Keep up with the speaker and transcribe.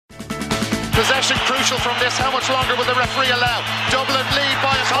Possession crucial from this. How much longer will the referee allow? Dublin lead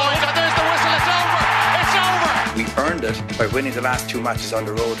by a point, and there's the whistle. It's over. It's over. We earned it by winning the last 2 matches on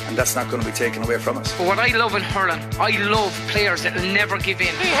the road, and that's not going to be taken away from us. But what I love in hurling, I love players that will never give in.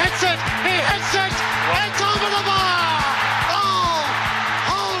 He hits it. He hits it. It's over the bar. Oh,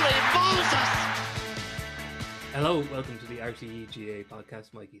 holy Moses. Hello, welcome to the RTE GAA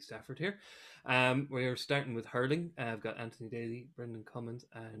podcast. Mikey Stafford here. We're starting with hurling. I've got Anthony Daly, Brendan Cummins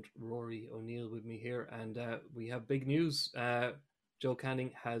and Rory O'Neill with me here, and we have big news. Joe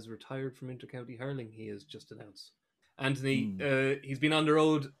Canning has retired from intercounty hurling. He has just announced. Anthony, he's been on the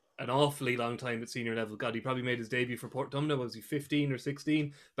road an awfully long time at senior level. God, he probably made his debut for Port Dumna. Was he 15 or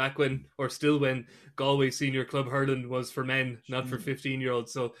 16 back when, or still when Galway Senior Club hurling was for men, not for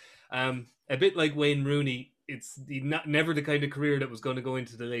 15-year-olds. So a bit like Wayne Rooney, it's never the kind of career that was going to go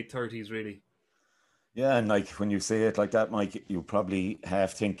into the late 30s, really. Yeah, and like when you say it like that, Mike, you probably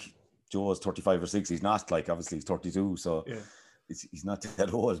half think Joe's 35 or 6. He's not, like, obviously he's 32, so yeah. He's not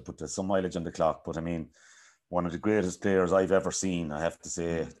that old, but there's some mileage on the clock. But I mean, one of the greatest players I've ever seen, I have to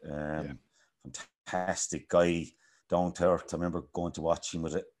say. Fantastic guy, down to earth. I remember going to watch him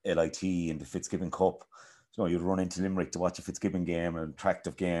with LIT in the Fitzgibbon Cup. You know, you'd run into Limerick to watch a Fitzgibbon game, an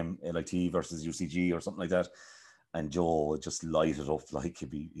attractive game, LIT versus UCG or something like that. And Joe would just light it up like he'd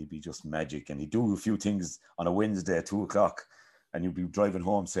be just magic. And he'd do a few things on a Wednesday at 2:00, and you'd be driving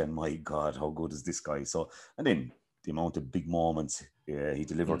home saying, "My God, how good is this guy?" So, and then the amount of big moments he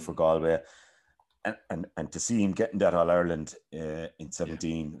delivered for Galway, and to see him getting that All Ireland in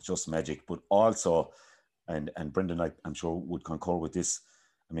 17, it's just magic. But also, and Brendan, I'm sure would concur with this.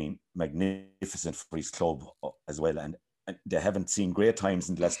 I mean, magnificent for his club as well, and they haven't seen great times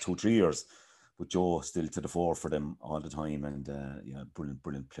in the last 2-3 years. But Joe still to the fore for them all the time, and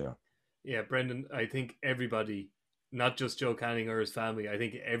brilliant player. Yeah, Brendan, I think everybody, not just Joe Canning or his family, I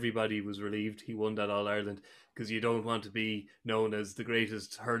think everybody was relieved he won that All Ireland, because you don't want to be known as the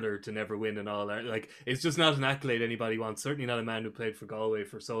greatest hurler to never win an All Ireland. Like, it's just not an accolade anybody wants. Certainly not a man who played for Galway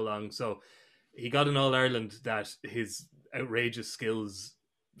for so long. So he got an All Ireland that his outrageous skills,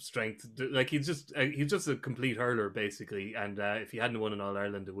 strength, like he's just a complete hurler basically. And if he hadn't won an All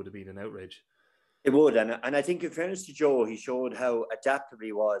Ireland, it would have been an outrage. It would, and I think in fairness to Joe, he showed how adaptable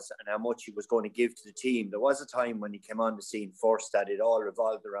he was and how much he was going to give to the team. There was a time when he came on the scene first that it all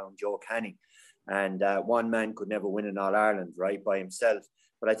revolved around Joe Canning, and one man could never win an All-Ireland, right, by himself.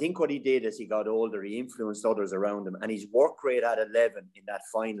 But I think what he did as he got older, he influenced others around him, and his work rate at 11 in that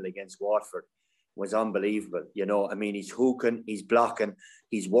final against Waterford was unbelievable. You know, I mean, he's hooking, he's blocking,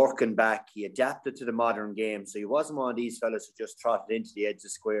 he's working back. He adapted to the modern game. So he wasn't one of these fellas who just trotted into the edge of the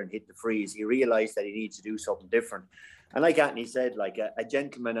square and hit the freeze. He realised that he needs to do something different. And like Anthony said, like a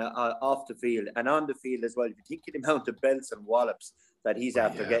gentleman off the field and on the field as well. If you think of the amount of belts and wallops that he's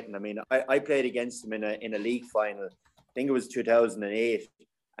after getting. I mean, I played against him in a league final. I think it was 2008.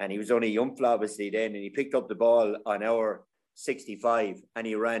 And he was only a young fella, obviously, then. And he picked up the ball on our 65 and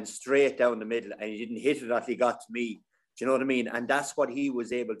he ran straight down the middle and he didn't hit it until he got to me. Do you know what I mean? And that's what he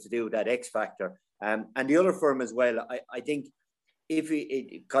was able to do, that X factor. And the other firm as well, I think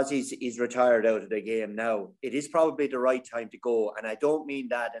because he's retired out of the game now, it is probably the right time to go. And I don't mean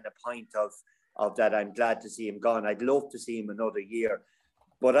that in a point of that I'm glad to see him gone. I'd love to see him another year.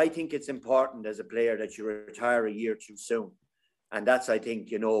 But I think it's important as a player that you retire a year too soon. And that's, I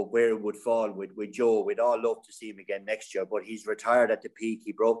think, you know, where it would fall with Joe. We'd all love to see him again next year, but he's retired at the peak.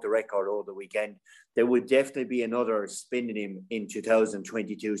 He broke the record over the weekend. There would definitely be another spin in him in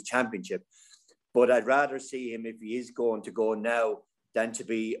 2022's championship. But I'd rather see him, if he is going to go now, than to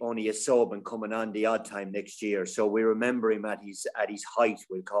be only a sub and coming on the odd time next year. So we remember him at his height,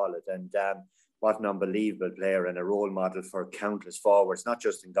 we'll call it. And what an unbelievable player and a role model for countless forwards, not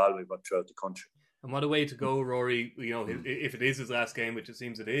just in Galway, but throughout the country. And what a way to go, Rory, you know, if it is his last game, which it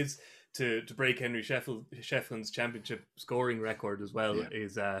seems it is, to break Henry Shefflin's championship scoring record as well,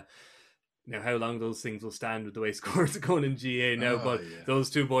 is now how long those things will stand with the way scores are going in GA now. Those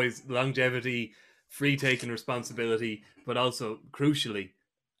two boys, longevity, free taking responsibility, but also, crucially,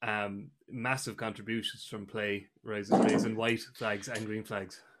 massive contributions from play, raising white flags and green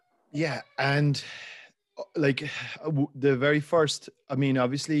flags. Yeah, and like the very first, I mean,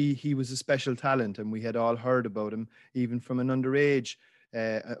 obviously he was a special talent and we had all heard about him even from an underage,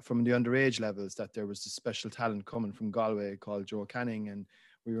 from the underage levels, that there was a special talent coming from Galway called Joe Canning. And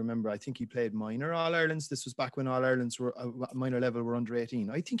we remember, I think he played minor All-Irelands. This was back when All-Irelands were minor level were under 18.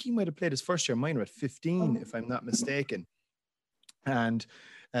 I think he might have played his first year minor at 15, if I'm not mistaken. And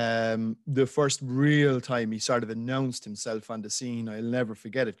the first real time he sort of announced himself on the scene, I'll never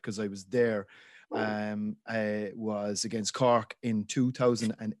forget it because I was there. was against Cork in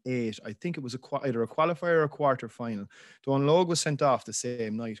 2008. I think it was either a qualifier or a quarter final. Donal Logue was sent off the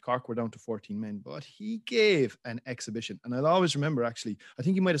same night. Cork were down to 14 men, but he gave an exhibition. And I'll always remember, actually, I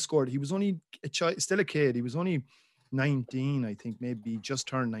think he might have scored. He was only still a kid. He was only 19, I think, maybe just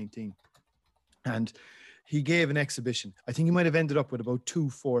turned 19. And he gave an exhibition. I think he might have ended up with about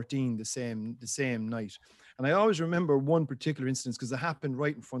 214 the same night. And I always remember one particular instance because it happened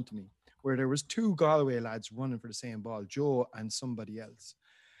right in front of me, where there was two Galway lads running for the same ball, Joe and somebody else.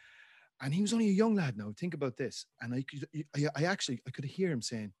 And he was only a young lad now. Think about this. And I could hear him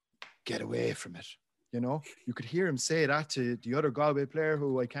saying, "Get away from it." You know, you could hear him say that to the other Galway player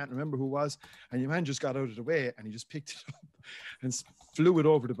who I can't remember who was. And your man just got out of the way and he just picked it up and flew it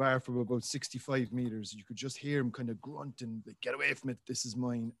over the bar from about 65 meters. You could just hear him kind of grunt and like, "Get away from it. This is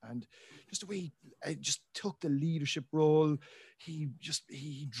mine." And just the way he just took the leadership role. He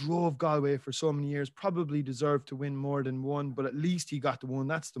drove Galway for so many years, probably deserved to win more than one, but at least he got the one.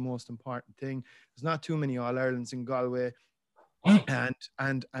 That's the most important thing. There's not too many All-Irelands in Galway.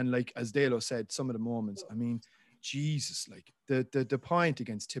 And like as Dalo said, some of the moments, I mean, Jesus, like the point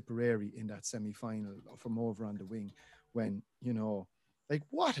against Tipperary in that semi-final from over on the wing, when, you know, like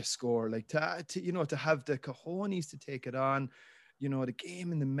what a score, like to you know, to have the cojones to take it on, you know, the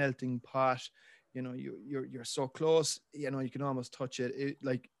game in the melting pot, you know, you're so close, you know, you can almost touch it,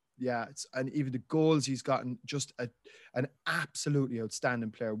 and even the goals he's gotten, just an absolutely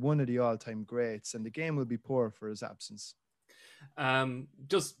outstanding player, one of the all-time greats, and the game will be poor for his absence.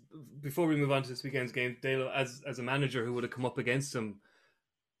 Just before we move on to this weekend's game, Dalo, as a manager who would have come up against him,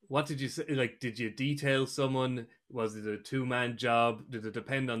 what did you say? Like, did you detail someone? Was it a two-man job? Did it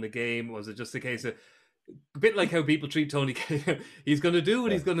depend on the game? Was it just a case of a bit like how people treat Tony Kelly? He's going to do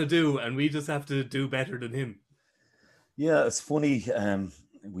what he's going to do, and we just have to do better than him. Yeah, it's funny.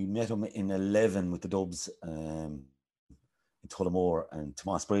 We met him in 11 with the Dubs in Tullamore, and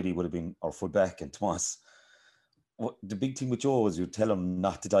Tomas Brady would have been our fullback, and Tomas. The big thing with Joe was you tell him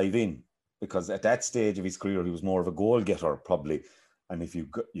not to dive in, because at that stage of his career he was more of a goal getter probably, and if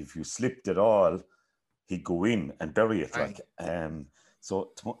you slipped at all, he'd go in and bury it. Right.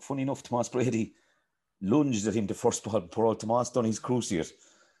 So funny enough, Tomas Brady lunged at him the first ball. Poor old Tomas done his cruciate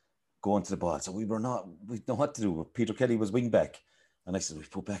going to the ball. So we know what to do. Peter Kelly was wing back, and I said, we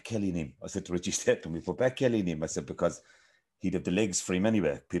put back Kelly in him. I said to Richie Stepton, we put back Kelly in him. I said, because he'd have the legs for him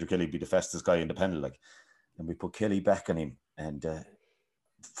anyway. Peter Kelly would be the fastest guy in the panel, like. And we put Kelly back on him. And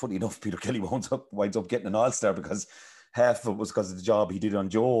funny enough, Peter Kelly winds up getting an All-Star, because half of it was because of the job he did on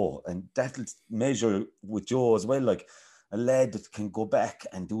Joe. And that'll measure with Joe as well. Like a lad that can go back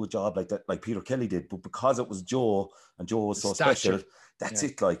and do a job like that, like Peter Kelly did. But because it was Joe, and Joe was so special, that's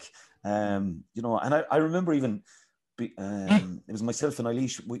it. Like, you know, and I remember even, it was myself and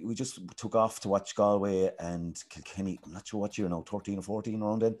Eilish, we just took off to watch Galway and Kilkenny. I'm not sure what year now, 13 or 14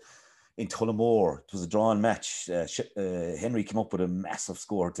 around then. In Tullamore, it was a drawn match. Henry came up with a massive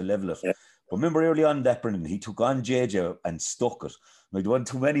score to level it. Yeah. But remember early on that, Brendan, he took on JJ and stuck it. Like, there wasn't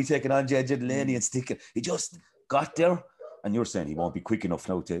too many taking on JJ Delaney and sticking. He just got there. And you're saying he won't be quick enough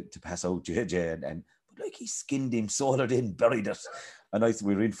now to pass out JJ. But like, he skinned him, soldiered in, buried it. And I said,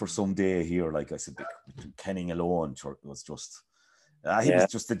 we were in for some day here. Like I said, Kenning alone, it was just... he was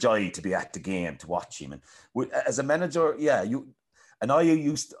just a joy to be at the game, to watch him. And as a manager, and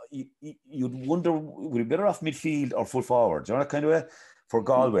you'd wonder, would we be better off midfield or full forward? Do you know that kind of way? For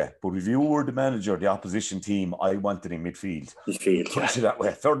Galway. But if you were the manager, the opposition team, I wanted him midfield. Push it that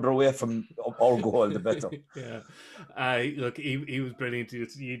way. Further away from our goal, the better. Look, he was brilliant.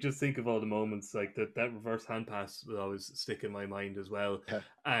 You just think of all the moments, like that reverse hand pass will always stick in my mind as well. Yeah.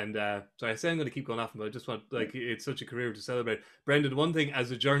 And so I say I'm going to keep going off, but I just want, like, it's such a career to celebrate. Brendan, one thing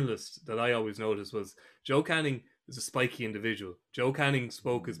as a journalist that I always noticed was Joe Canning is a spiky individual. Joe Canning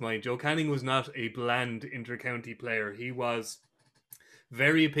spoke his mind. Joe Canning was not a bland inter-county player. He was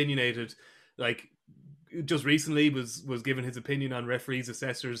very opinionated. Like, just recently was given his opinion on referees,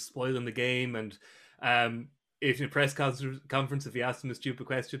 assessors spoiling the game. And if in a press conference, if you asked him a stupid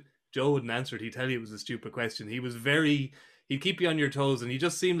question, Joe wouldn't answer it. He'd tell you it was a stupid question. He'd keep you on your toes, and he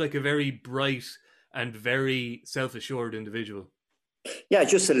just seemed like a very bright and very self-assured individual. Yeah,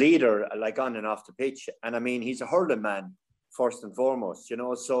 just a leader, like on and off the pitch. And I mean, he's a hurling man, first and foremost, you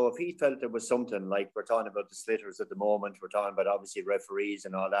know. So if he felt there was something, like we're talking about the slitters at the moment, we're talking about obviously referees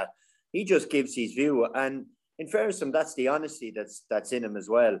and all that, he just gives his view. And in fairness to him, that's the honesty that's in him as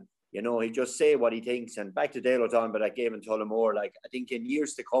well. You know, he just say what he thinks. And back to Dalo talking about that game in Tullamore, like, I think in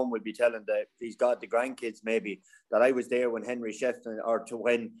years to come, we'll be telling that he's got the grandkids maybe that I was there when Henry Shefflin, or to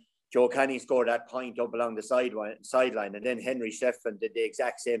when Joe Canning scored that point up along the sideline, and then Henry Shefflin did the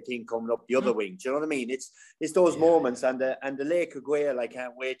exact same thing coming up the other wing. Do you know what I mean? It's those moments, and the Lake of Gael, I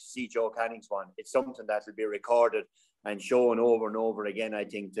can't wait to see Joe Canning's one. It's something that will be recorded and shown over and over again, I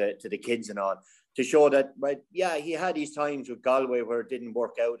think, to the kids and all, to show that, right, yeah, he had his times with Galway where it didn't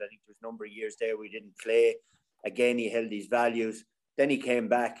work out. I think there was a number of years there where he didn't play. Again, he held his values. Then he came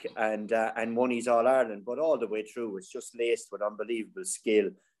back and won his All-Ireland, but all the way through, it's just laced with unbelievable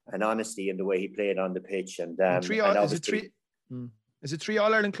skill and honesty in the way he played on the pitch. And is it three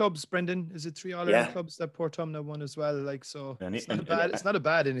All-Ireland clubs, Brendan? Is it three All-Ireland clubs that Portumna won as well? Like, so it's not a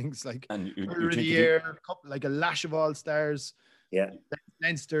bad innings. Like, earlier in the year, like a lash of All-Stars. Yeah.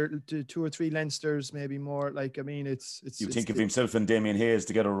 Leinster, 2 or 3 Leinsters, maybe more. Like, I mean, it's think of himself and Damien Hayes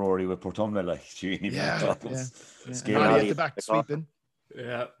together, Rory, with Portumna, like, Scary at the back sweeping.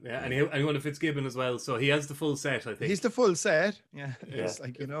 Yeah, and he won a Fitzgibbon as well, so he has the full set, I think. He's the full set, yeah. It's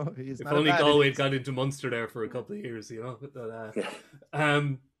like, you know, he's if not only Galway had got into Munster there for a couple of years, you know.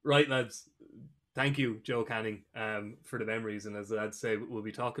 But, right, lads, thank you, Joe Canning, for the memories, and as the lads say, we'll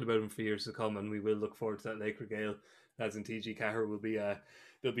be talking about him for years to come, and we will look forward to that Lake Regale, as in TG Cahir will be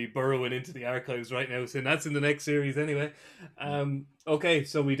they'll be burrowing into the archives right now, so that's in the next series anyway. Okay,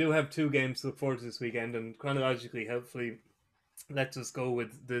 so we do have 2 games to look forward to this weekend, and chronologically, hopefully, let's just go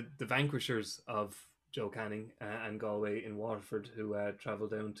with the vanquishers of Joe Canning and Galway in Waterford, who travel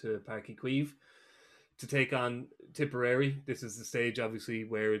down to Páirc Uí Chaoimh to take on Tipperary. This is the stage, obviously,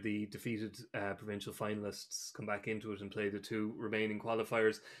 where the defeated provincial finalists come back into it and play the 2 remaining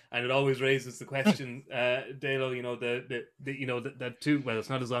qualifiers. And it always raises the question, Dalo, you know, that 2. Well, it's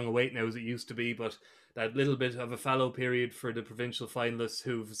not as long a wait now as it used to be, but that little bit of a fallow period for the provincial finalists,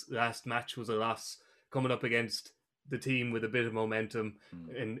 whose last match was a loss, coming up against the team with a bit of momentum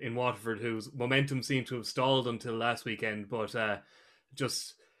in Waterford, whose momentum seemed to have stalled until last weekend, but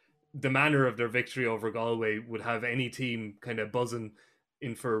just the manner of their victory over Galway would have any team kind of buzzing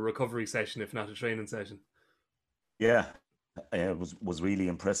in for a recovery session, if not a training session. Yeah, I was really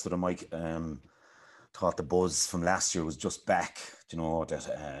impressed with him, Mike. Thought the buzz from last year was just back. You know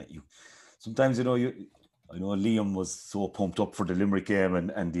that sometimes I know Liam was so pumped up for the Limerick game,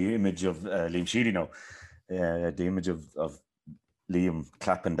 and the image of Liam Sheedy now. The image of Liam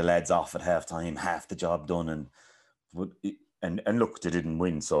clapping the lads off at half-time, half the job done, and look, they didn't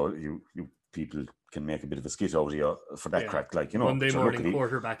win, so you people can make a bit of a skit out of you for that crack, like, you know. Monday morning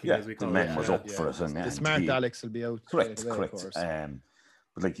quarterbacking, as we call it. The man was up for it, and the smart Alex will be out. Correct. But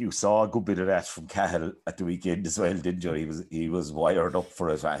like, you saw a good bit of that from Cahill at the weekend as well, didn't you? He was wired up for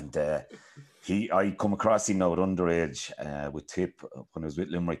it, and I come across him now at underage with Tip when I was with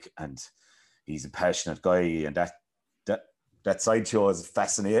Limerick, and he's a passionate guy, and that sideshow is a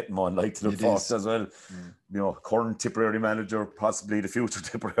fascinating one, like, to look forward as well. You know, current Tipperary manager, possibly the future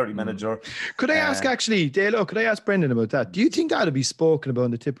Tipperary manager. Could I ask, actually, Dalo, could I ask Brendan about that? Do you think that would be spoken about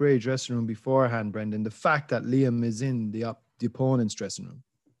in the Tipperary dressing room beforehand, Brendan, the fact that Liam is in the opponent's dressing room?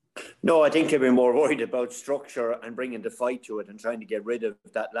 No, I think they've been more worried about structure and bringing the fight to it and trying to get rid of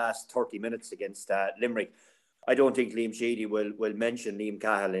that last 30 minutes against Limerick. I don't think Liam Sheedy will mention Liam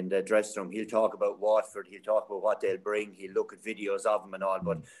Cahill in the dressing room. He'll talk about Watford. He'll talk about what they'll bring. He'll look at videos of them and all.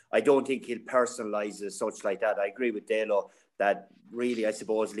 But I don't think he'll personalise as such like that. I agree with Dalo that really, I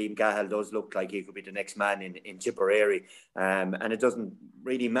suppose, Liam Cahill does look like he could be the next man in Tipperary. And it doesn't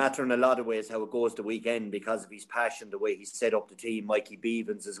really matter in a lot of ways how it goes the weekend because of his passion, the way he set up the team, Mikey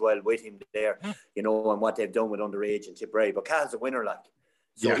Beavens as well with him there, you know, and what they've done with underage in Tipperary. But Cahill's a winner, like.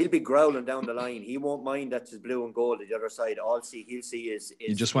 So he'll be growling down the line. He won't mind that's his blue and gold at the other side. He'll see is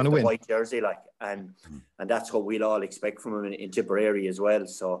you just want to win. White jersey, like, and that's what we'll all expect from him in Tipperary as well.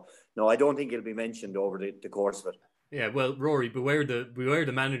 So no, I don't think he'll be mentioned over the course of it. Yeah, well, Rory, beware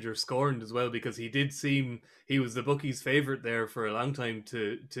the manager scorned as well, because he did seem he was the bookies' favourite there for a long time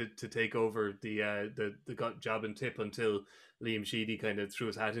to take over the job and Tip until Liam Sheedy kind of threw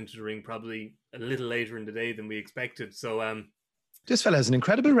his hat into the ring probably a little later in the day than we expected. So this fella has an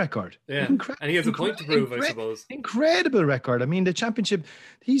incredible record. Yeah, and he has a point to prove, I suppose. Incredible record. I mean, the championship,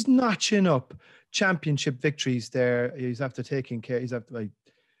 he's notching up championship victories there. He's after taking care. He's after, like,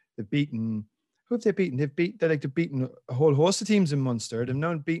 they've beaten. Who have they beaten? They've beaten a whole host of teams in Munster. They've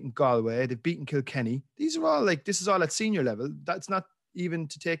now beaten Galway. They've beaten Kilkenny. These are all this is all at senior level. That's not even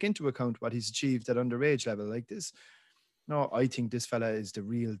to take into account what he's achieved at underage level. Like this. No, I think this fella is the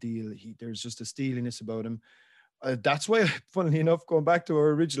real deal. There's just a steeliness about him. That's why, funnily enough, going back to our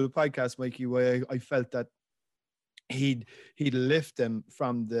original podcast, Mikey, why I felt that he'd lift them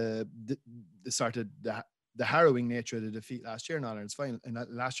from the sort of the harrowing nature of the defeat last year in All-Ireland's final, in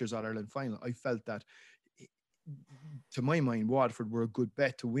last year's All-Ireland final. I felt that to my mind, Waterford were a good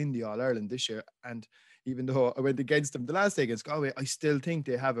bet to win the All-Ireland this year. And even though I went against them the last day against Galway, I still think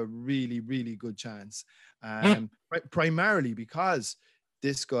they have a really, really good chance. Primarily because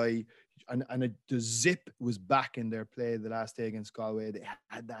this guy the zip was back in their play the last day against Galway. They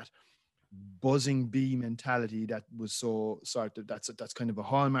had that buzzing bee mentality that was so sort of that's kind of a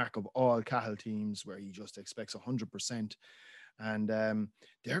hallmark of all Cahill teams, where he just expects 100%. And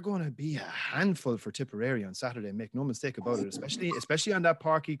they're going to be a handful for Tipperary on Saturday. Make no mistake about it, especially on that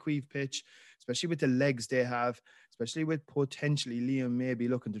Páirc Uí Chaoimh pitch, especially with the legs they have, especially with potentially Liam maybe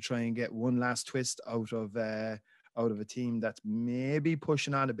looking to try and get one last twist out of a team that's maybe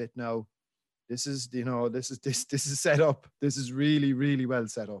pushing on a bit now. This is set up. This is really, really well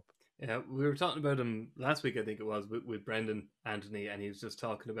set up. Yeah, we were talking about him last week, I think it was, with Brendan Anthony, and he was just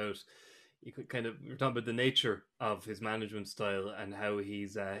talking about. We were talking about the nature of his management style and how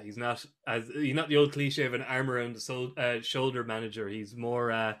he's not the old cliche of an arm around the shoulder manager. He's more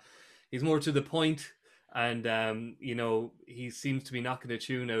to the point, and he seems to be knocking a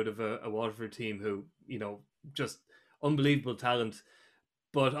tune out of a Waterford team who just unbelievable talent.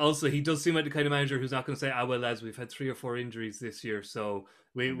 But also, he does seem like the kind of manager who's not going to say, well, lads, we've had 3 or 4 injuries this year, so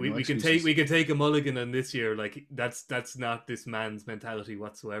we can take a mulligan on this year. Like that's not this man's mentality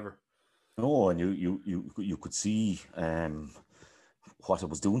whatsoever. No, and you could see what it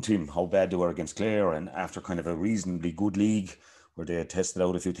was doing to him, how bad they were against Clare, and after kind of a reasonably good league where they had tested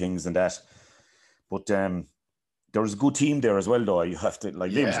out a few things and that. But there was a good team there as well, though. You have to,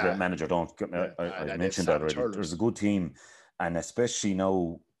 like, Liam's a great manager, I mentioned that already. There's a good team, and especially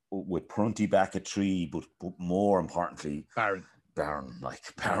now with Prunty back at 3, but more importantly,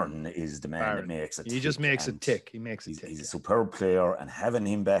 Barron is the man that makes it. He just makes it tick. He makes it tick. He's a superb player, and having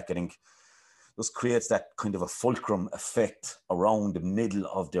him back, I think, just creates that kind of a fulcrum effect around the middle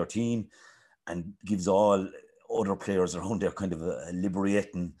of their team, and gives all other players around there kind of a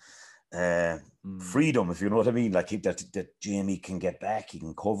liberating freedom, if you know what I mean. Like that Jamie can get back, he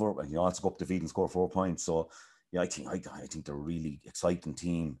can cover, and he also go up the field and score 4 points. So yeah, I think they're a really exciting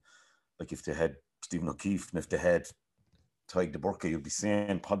team. Like if they had Stephen O'Keefe and if they had Tadhg de Burca, you'd be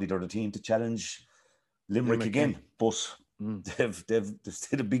saying probably they're the team to challenge Limerick again. But they've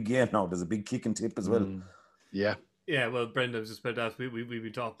still a big game now. There's a big kick and tip as well. Yeah. Yeah, well, Brendan, I was just about to ask,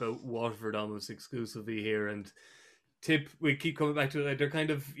 we talk about Waterford almost exclusively here, and Tip, we keep coming back to it. Like they're kind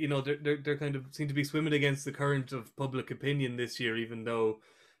of, they're kind of seem to be swimming against the current of public opinion this year, even though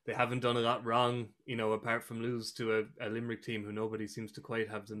they haven't done a lot wrong, apart from lose to a Limerick team who nobody seems to quite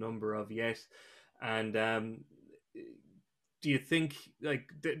have the number of yet. And do you think, like,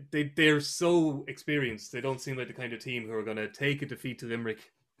 they're so experienced, they don't seem like the kind of team who are going to take a defeat to Limerick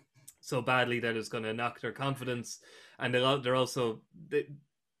so badly that it's going to knock their confidence? And they're also,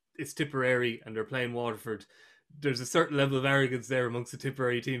 it's Tipperary and they're playing Waterford. There's a certain level of arrogance there amongst the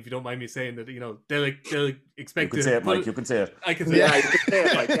Tipperary team, if you don't mind me saying that, they'll expect you can say it, Mike, you can say it. I can say it. You can say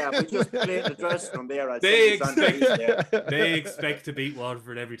it, Mike, yeah. We just played the dressing room there. They expect to beat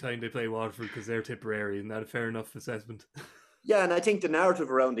Waterford every time they play Waterford because they're Tipperary. Isn't that a fair enough assessment? Yeah, and I think the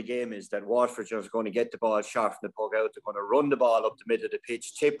narrative around the game is that Waterford are going to get the ball sharp from the puck out. They're going to run the ball up the middle of the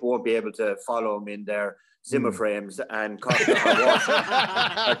pitch. Tip won't be able to follow them in their Zimmer frames, and Costa and Waterford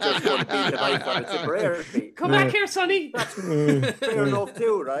are just going to beat the life out of Tipperary. Come back here, Sonny. That's fair enough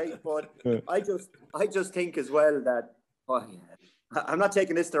too, right? But I just think as well that I'm not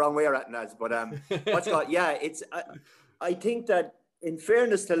taking this the wrong way, Ratnaz, but I think that in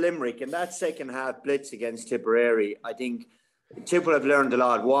fairness to Limerick, in that second half blitz against Tipperary, I think Tip will have learned a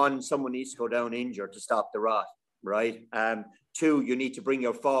lot. 1, someone needs to go down injured to stop the rot, right? 2, you need to bring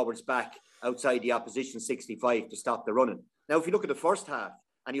your forwards back outside the opposition 65 to stop the running. Now, if you look at the first half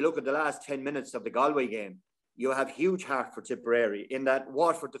and you look at the last 10 minutes of the Galway game, you have huge heart for Tipperary in that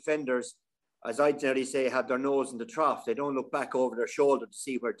Waterford defenders, as I generally say, have their nose in the trough. They don't look back over their shoulder to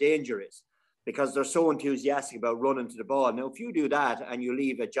see where danger is because they're so enthusiastic about running to the ball. Now, if you do that and you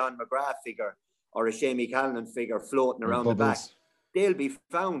leave a John McGrath figure or a Shamie Callanan figure floating around the back, they'll be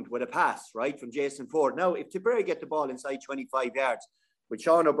found with a pass, right, from Jason Ford. Now, if Tipperary get the ball inside 25 yards, with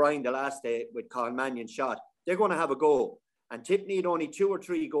Sean O'Brien the last day with Colin Mannion's shot, they're going to have a goal. And Tip need only 2 or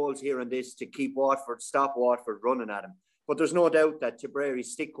 3 goals here and this to keep stop Waterford running at him. But there's no doubt that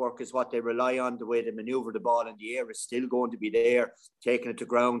Tipperary's stick work is what they rely on. The way they manoeuvre the ball in the air is still going to be there, taking it to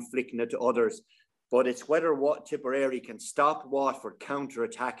ground, flicking it to others. But it's whether Tipperary can stop Waterford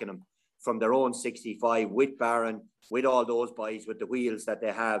counter-attacking them from their own 65 with Barron, with all those boys, with the wheels that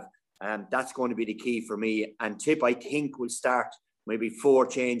they have. That's going to be the key for me. And Tip, I think, will start maybe 4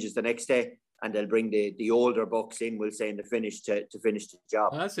 changes the next day and they'll bring the older bucks in, we'll say, in the finish to finish the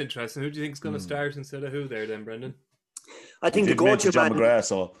job. That's interesting. Who do you think is going to start instead of who there then, Brendan? I think the go-to John man. McGrath,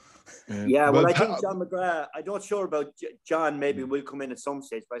 so Yeah, well, I think John McGrath. I'm not sure about John. Maybe will come in at some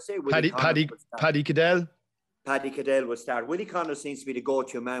stage, but I say Paddy Cadell. Paddy Cadell will start. Willie Connors seems to be the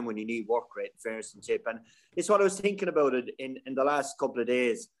go-to man when you need work rate, fairness and tip. And it's what I was thinking about it in the last couple of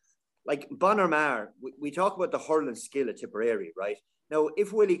days. Like Bonnermare, we talk about the hurling skill at Tipperary, right? Now,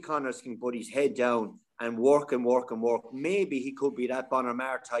 if Willie Connors can put his head down and work, maybe he could be that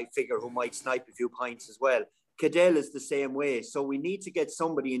Bonnermare type figure who might snipe a few pints as well. Cadell is the same way. So we need to get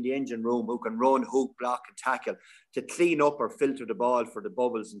somebody in the engine room who can run, hook, block and tackle to clean up or filter the ball for the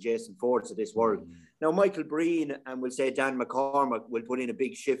Bubbles and Jason Fords of this world. Now, Michael Breen and we'll say Dan McCormack will put in a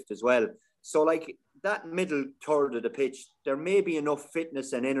big shift as well. So like that middle third of the pitch, there may be enough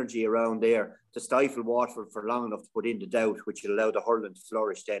fitness and energy around there to stifle Waterford for long enough to put in the doubt, which will allow the hurling to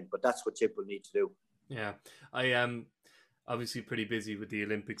flourish then. But that's what Tip will need to do. Yeah, I am obviously pretty busy with the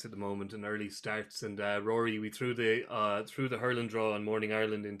Olympics at the moment and early starts. And Rory, we threw the hurling draw on Morning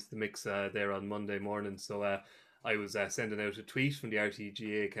Ireland into the mix there on Monday morning. So I was sending out a tweet from the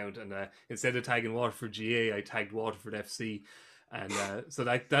RTGA account, and instead of tagging Waterford GA, I tagged Waterford FC. And so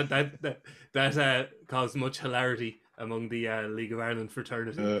that caused much hilarity among the League of Ireland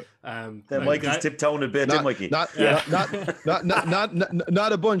fraternity. Mikey's tiptoeing a bit, Mikey. Not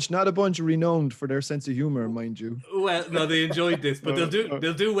a bunch renowned for their sense of humor, mind you. Well, no, they enjoyed this, but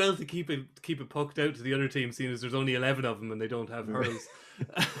they'll do well to keep it pucked out to the other team, seeing as there's only 11 of them and they don't have hurls.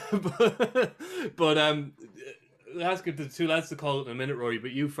 but I'll ask the two lads to call it in a minute, Rory,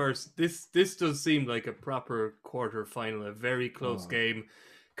 but you first. This does seem like a proper quarter final, a very close game,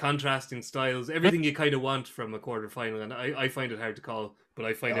 contrasting styles, everything you kind of want from a quarter final, and I find it hard to call, but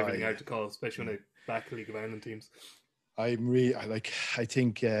I find everything hard to call, especially when I back League of Ireland teams. I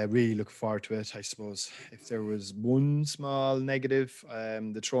think really look forward to it. I suppose if there was one small negative,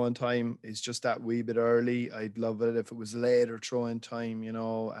 the throw-in time is just that wee bit early. I'd love it if it was later throw-in time,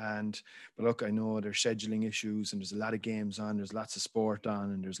 but look, I know there's scheduling issues and there's a lot of games on, there's lots of sport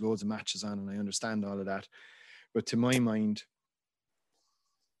on and there's loads of matches on, and I understand all of that. But to my mind,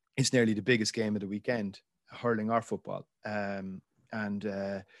 it's nearly the biggest game of the weekend, hurling or football. It's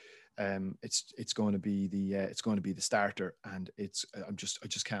going to be the starter, and I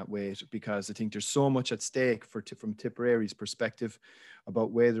just can't wait, because I think there's so much at stake from Tipperary's perspective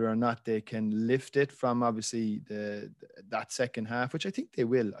about whether or not they can lift it from obviously that second half, which I think they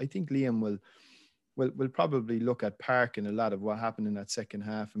will. I think Liam will probably look at Park and a lot of what happened in that second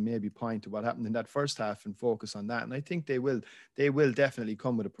half and maybe point to what happened in that first half and focus on that. And I think they will definitely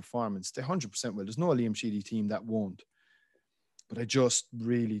come with a performance. They 100% will. There's no Liam Sheedy team that won't. But I just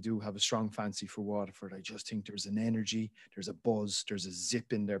really do have a strong fancy for Waterford. I just think there's an energy, there's a buzz, there's a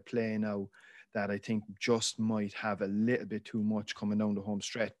zip in their play now that I think just might have a little bit too much coming down the home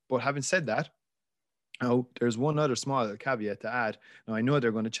stretch. But having said that, now there's one other small caveat to add. Now I know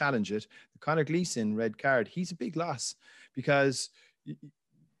they're going to challenge it. The Conor Gleeson red card, he's a big loss, because,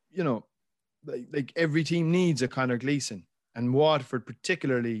 like every team needs a Conor Gleeson. And Waterford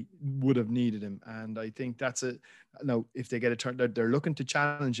particularly would have needed him. And I think now, if they get a turn, they're looking to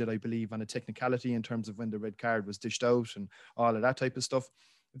challenge it, I believe, on a technicality in terms of when the red card was dished out and all of that type of stuff.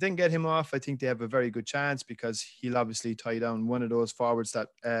 If they can get him off, I think they have a very good chance, because he'll obviously tie down one of those forwards that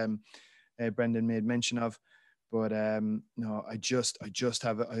Brendan made mention of. But no, I just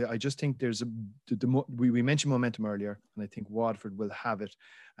think there's we mentioned momentum earlier, and I think Waterford will have it,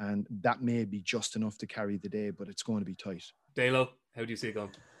 and that may be just enough to carry the day, but it's going to be tight. Dalo, how do you see it going?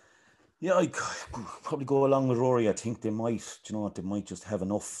 Yeah, I probably go along with Rory. I think they might, they might just have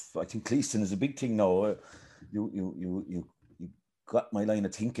enough. I think Cleaston is a big thing now. You got my line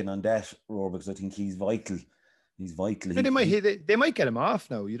of thinking on that, Rory, because I think he's vital. He's vital. They might get him off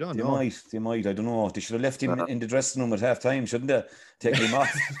now. You don't know. They might. I don't know. They should have left him in the dressing room at half time, shouldn't they? Take him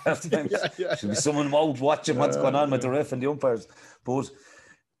off at half time. Should be someone out watching what's going on with the ref and the umpires. But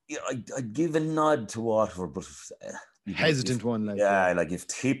I'd give a nod to Waterford, but hesitant one. Like if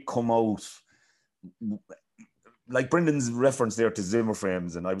Tip come out, like Brendan's reference there to Zimmer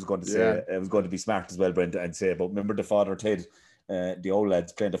frames, and I was going to say, I was going to be smart as well, Brendan, and say, but remember the father Ted. The old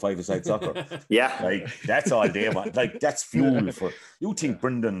lads playing the five-a-side soccer. Like that's all they want. Like that's fuel for you. Think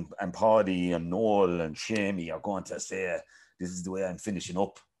Brendan and Paddy and Noel and Shamey are going to say this is the way I'm finishing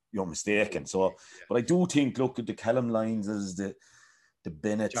up. You're mistaken. So, but I do think, look at the Callum Lyons, the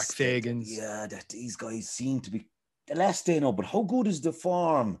Bennetts, Jack Fagans. That these guys seem to be the last day now. But how good is the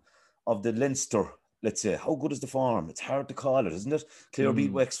form of the Leinster? Let's say, how good is the form? It's hard to call it, isn't it? Clare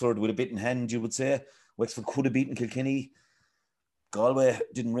beat Wexford with a bit in hand, you would say. Wexford could have beaten Kilkenny. Galway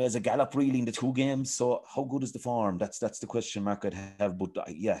didn't raise a gallop really in the 2 games. So how good is the form? That's the question mark I'd have. But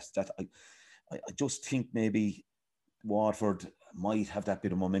yes, I just think maybe Waterford might have that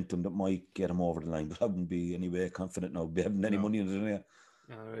bit of momentum that might get them over the line, but I wouldn't be anyway confident now. Be having any money in it anyway.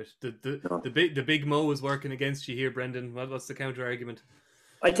 All right. The big Mo is working against you here, Brendan. What's the counter argument?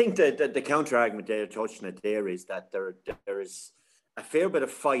 I think that the counter argument they're touching it there is that there is a fair bit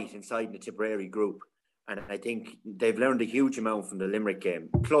of fight inside the Tipperary group. And I think they've learned a huge amount from the Limerick game.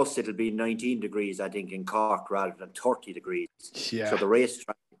 Plus, it'll be 19 degrees, I think, in Cork rather than 30 degrees. Yeah. So the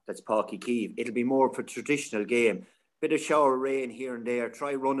racetrack, that's Páirc Uí Chaoimh, it'll be more of a traditional game. Bit of shower rain here and there.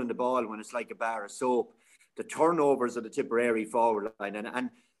 Try running the ball when it's like a bar of soap. The turnovers of the Tipperary forward line. And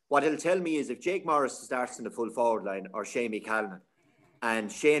what it'll tell me is if Jake Morris starts in the full forward line or Shane Callanan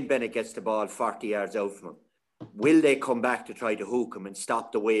and Shane Bennett gets the ball 40 yards out from him, will they come back to try to hook him and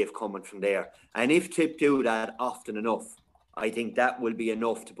stop the wave coming from there? And if Tip do that often enough, I think that will be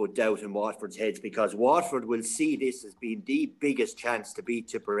enough to put doubt in Waterford's heads, because Waterford will see this as being the biggest chance to beat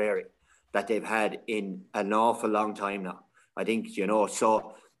Tipperary that they've had in an awful long time now. I think,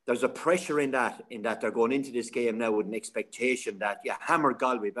 so there's a pressure in that they're going into this game now with an expectation that you hammered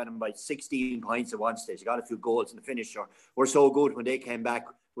Galway, beat them by 16 points at one stage. You got a few goals in the finisher. We're so good when they came back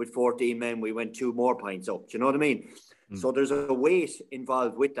with 14 men, we went 2 more points up. Do you know what I mean? So there's a weight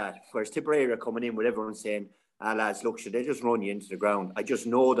involved with that. Whereas Tipperary are coming in with everyone saying, lads, look, should they just run you into the ground? I just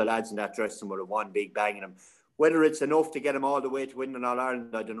know the lads in that dressing room will have one big bang in them. Whether it's enough to get them all the way to winning All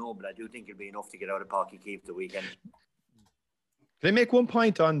Ireland, I don't know, but I do think it'll be enough to get out of Páirc Uí Chaoimh the weekend. Can I make one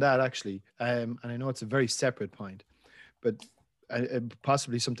point on that, actually? And I know it's a very separate point, but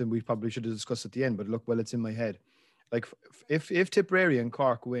possibly something we probably should have discussed at the end, but look, well, it's in my head. Like, if Tipperary and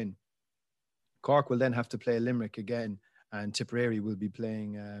Cork win, Cork will then have to play Limerick again, and Tipperary will be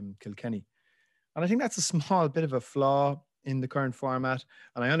playing Kilkenny. And I think that's a small bit of a flaw in the current format.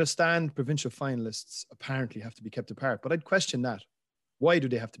 And I understand provincial finalists apparently have to be kept apart, but I'd question that. Why do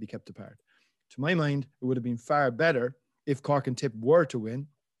they have to be kept apart? To my mind, it would have been far better if Cork and Tip were to win,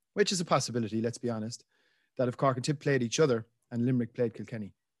 which is a possibility, let's be honest, that if Cork and Tip played each other and Limerick played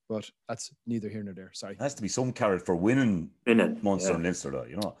Kilkenny. But that's neither here nor there. Sorry. There has to be some carrot for winning Munster and Leinster, though,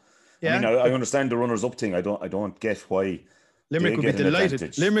 Yeah. I mean, I understand the runners-up thing. I don't get why Limerick would be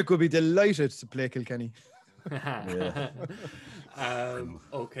delighted. Limerick would be delighted to play Kilkenny.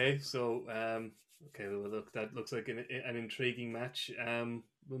 Okay, so well, look, that looks like an intriguing match.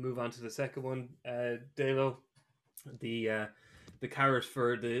 We'll move on to the second one. Dalo, the carrot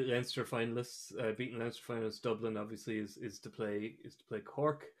for the Leinster finalists, beating Leinster finalists Dublin, obviously is to play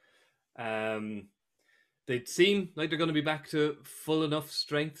Cork. They seem like they're going to be back to full enough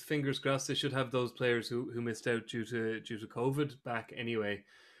strength. Fingers crossed. They should have those players who missed out due to COVID back anyway.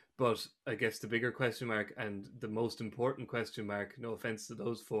 But I guess the bigger question mark and the most important question mark, no offense to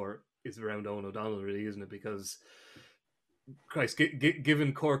those 4, is around Owen O'Donnell, really, isn't it? Because Christ,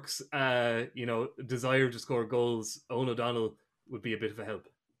 given Cork's desire to score goals, Owen O'Donnell would be a bit of a help.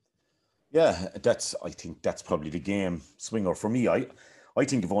 Yeah, I think that's probably the game swinger for me. I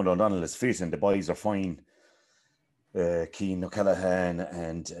think if Owen O'Donnell is fit and the boys are fine, Cian O'Callaghan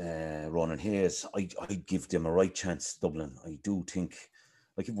and Ronan Hayes, I'd give them a right chance, Dublin. I do think,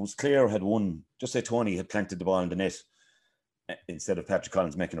 like, if it was Clare had won, just say Tony had planted the ball in the net instead of Patrick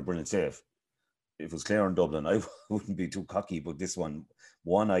Collins making a brilliant save. If it was Clare in Dublin, I wouldn't be too cocky, but this one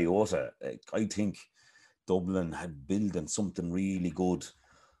iota. I think Dublin had building something really good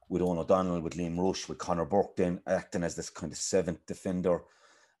with Owen O'Donnell, with Liam Rush, with Conor Burke then acting as this kind of 7th defender,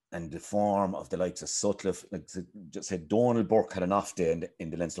 and the form of the likes of Sutcliffe. Like, just said, Donald Burke had an off day in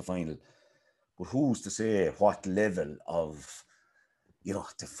the Leinster final, but who's to say what level of,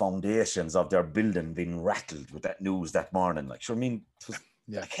 the foundations of their building being rattled with that news that morning? Like, sure, I mean,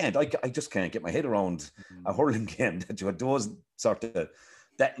 I just can't get my head around a hurling game that you had those sort of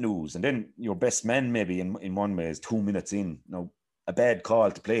that news, and then your best man maybe in one way is 2 minutes in. Now, a bad call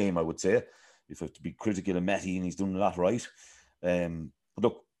to play him, I would say, if I have to be critical of Matty, and he's doing a lot right. But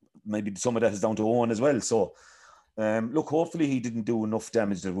look, maybe some of that is down to Owen as well. So, look, hopefully he didn't do enough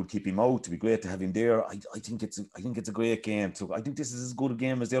damage that would keep him out. It'd be great to have him there. I think it's a great game. So I think this is as good a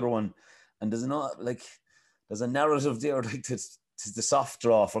game as the other one. And there's a narrative there. Like, it's the soft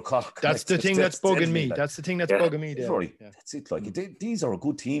draw for Cork. That's the thing that's bugging me. That's the thing that's bugging me. Sorry, that's it. Like, these are a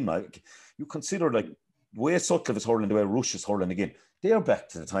good team. Like, you consider, like, the way Sutcliffe is hurling, the way Rush is hurling again, they are back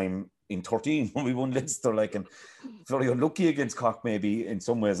to the time in 13 when we won Leinster, like, and very unlucky against Cork maybe in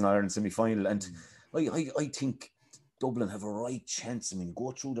some ways in Ireland semi-final. And I think Dublin have a right chance. I mean,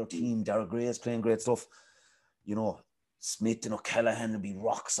 go through their team. Dara Gray is playing great stuff. Smith and O'Callaghan will be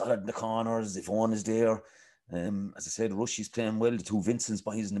rock solid in the corners if Owen is there. As I said, Rushy's playing well. The two Vincent's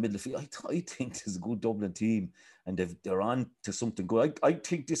boys in the middle of the field. I think this is a good Dublin team, and they're on to something good. I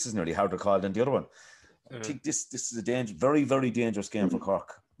think this is nearly harder call than the other one. I think this is a very, very dangerous game for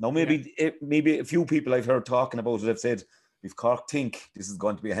Cork. Now, maybe a few people I've heard talking about it have said, if Cork think this is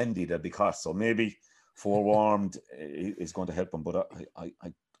going to be handy, they'll be caught. So maybe forewarned is going to help them. But I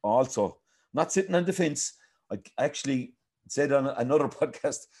also, not sitting on the fence, I actually said on another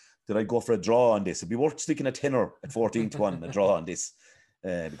podcast that I'd go for a draw on this. It'd be worth sticking a tenner at 14-1, a draw on this,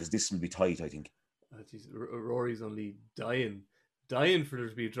 because this will be tight, I think. Oh, geez, Rory's only dying for there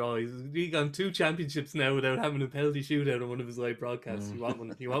to be a draw. He's gone 2 championships now without having a penalty shootout on one of his live broadcasts. You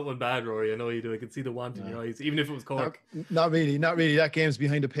want one bad, Rory. I know you do. I can see the want in your eyes, even if it was Cork. Not really. That game's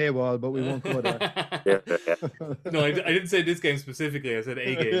behind a paywall, but we won't go there. No, I didn't say this game specifically. I said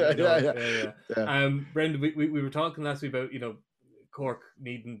a game. Yeah. Brendan, we were talking last week about, Cork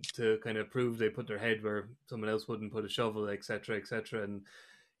needing to kind of prove they put their head where someone else wouldn't put a shovel, etc., and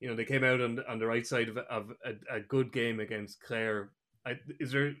they came out on the right side of a good game against Clare.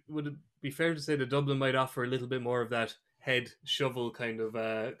 Would it be fair to say that Dublin might offer a little bit more of that head shovel kind of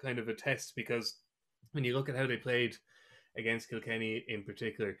a test? Because when you look at how they played against Kilkenny in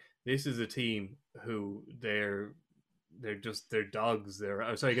particular, this is a team who they're dogs.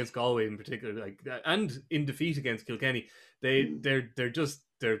 Against Galway in particular, and in defeat against Kilkenny, they're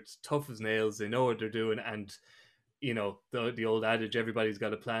tough as nails. They know what they're doing, and the old adage, everybody's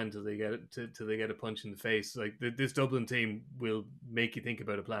got a plan till they get a punch in the face. This Dublin team will make you think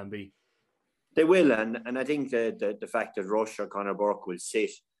about a plan B. They will, and I think the fact that Rush or Conor Burke will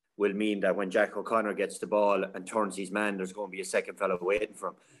sit will mean that when Jack O'Connor gets the ball and turns his man, there's going to be a second fellow waiting for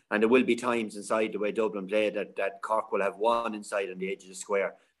him. And there will be times inside the way Dublin play that Cork will have one inside on the edge of the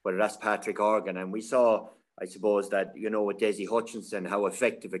square, whether that's Patrick Organ. And we saw, I suppose, that, with Desi Hutchinson, how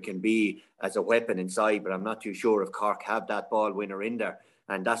effective it can be as a weapon inside, but I'm not too sure if Cork have that ball winner in there.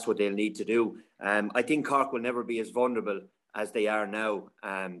 And that's what they'll need to do. I think Cork will never be as vulnerable as they are now,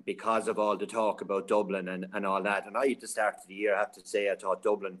 because of all the talk about Dublin and all that. And at the start of the year, I have to say, I thought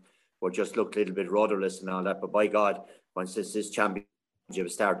Dublin were just looked a little bit rudderless and all that. But by God, once this championship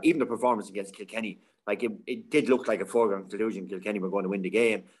started, even the performance against Kilkenny, it did look like a foregone conclusion Kilkenny were going to win the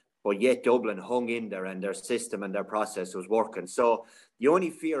game. But yet Dublin hung in there, and their system and their process was working. So the only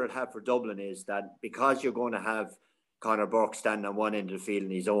fear I'd have for Dublin is that because you're going to have Conor Burke standing on one end of the field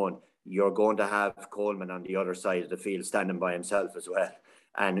on his own, you're going to have Coleman on the other side of the field standing by himself as well.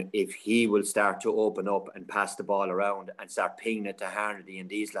 And if he will start to open up and pass the ball around and start pinging it to Harnedy and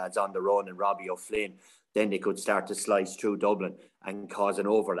these lads on the run and Robbie O'Flynn, then they could start to slice through Dublin and cause an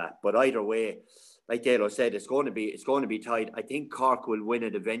overlap. But either way, like Dalo said, it's going to be tight. I think Cork will win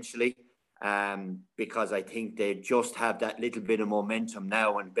it eventually, because I think they just have that little bit of momentum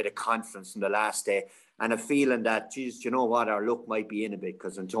now and a bit of confidence in the last day, and a feeling that, geez, you know what, our luck might be in a bit,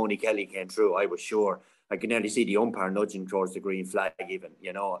 because when Tony Kelly came through, I was sure. I could nearly see the umpire nudging towards the green flag even,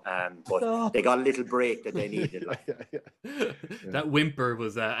 but they got a little break that they needed. That whimper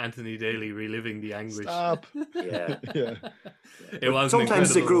was Anthony Daly reliving the anguish. Stop. Yeah. It was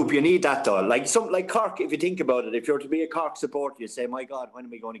sometimes the group, you need that though. Like Cork, if you think about it, if you're to be a Cork supporter, you say, my God, when are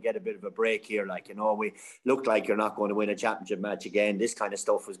we going to get a bit of a break here? We look like you're not going to win a championship match again. This kind of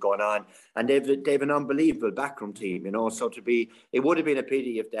stuff was going on. And they've an unbelievable backroom team, so it would have been a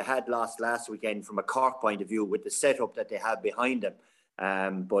pity if they had lost last weekend from a Cork point of view with the setup that they have behind them.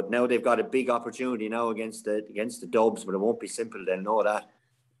 But now they've got a big opportunity now against the Dubs, but it won't be simple. They'll know that.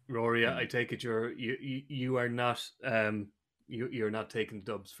 Rory, I take it you are not you're not taking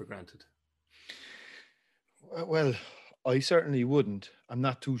the Dubs for granted. Well, I certainly wouldn't. I'm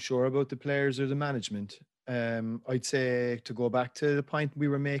not too sure about the players or the management. I'd say, to go back to the point we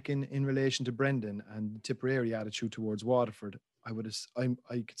were making in relation to Brendan and the Tipperary attitude towards Waterford, I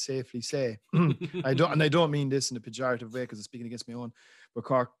could safely say, I don't mean this in a pejorative way because it's speaking against my own, but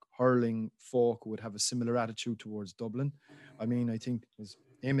Cork hurling folk would have a similar attitude towards Dublin. I mean, I think it was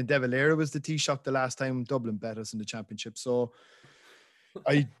Eamon De Valera was the Taoiseach the last time Dublin bet us in the championship. So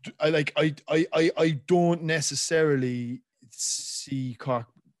I don't necessarily see Cork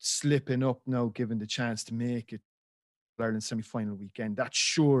slipping up now, given the chance to make it Ireland semi-final weekend. That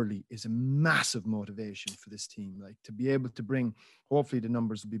surely is a massive motivation for this team, to be able to bring, hopefully the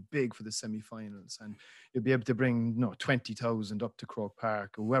numbers will be big for the semi-finals, and you'll be able to bring 20,000 up to Croke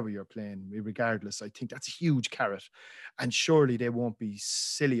Park or whoever you're playing, regardless. I think that's a huge carrot, and surely they won't be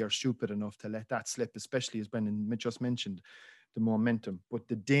silly or stupid enough to let that slip, especially as Brendan just mentioned, the momentum. But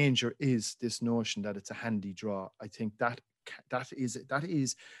the danger is this notion that it's a handy draw. I think that that's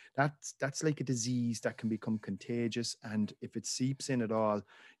like a disease that can become contagious, and if it seeps in at all,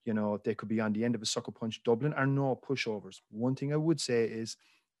 you know, they could be on the end of a sucker punch. Dublin are no pushovers. One thing I would say is,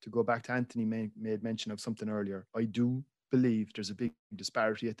 to go back to Anthony made mention of something earlier, I do believe there's a big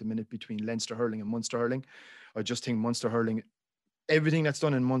disparity at the minute between Leinster hurling and Munster hurling. I just think Munster hurling, everything that's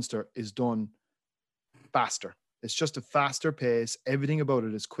done in Munster is done faster. It's just a faster pace. Everything about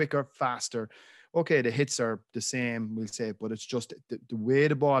it is quicker, faster. Okay, the hits are the same, we'll say, but it's just the way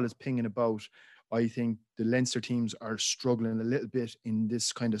the ball is pinging about. I think the Leinster teams are struggling a little bit in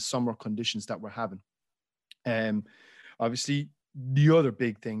this kind of summer conditions that we're having. Obviously, the other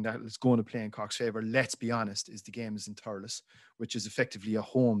big thing that is going to play in Cork's favour, let's be honest, is the game is in Thurles, which is effectively a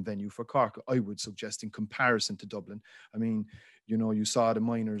home venue for Cork, I would suggest, in comparison to Dublin. I mean, you know, you saw the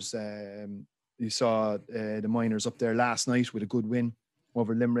Miners up there last night with a good win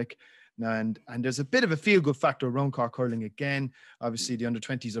over Limerick. And there's a bit of a feel-good factor around Cork hurling again. Obviously, the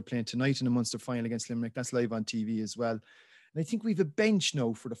under-20s are playing tonight in the Munster final against Limerick. That's live on TV as well. And I think we've a bench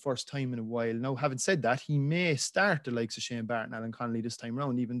now for the first time in a while. Now, having said that, he may start the likes of Shane Barrett and Alan Connolly this time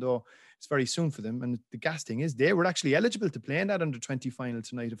round, even though it's very soon for them. And the gas thing is, they were actually eligible to play in that under-20 final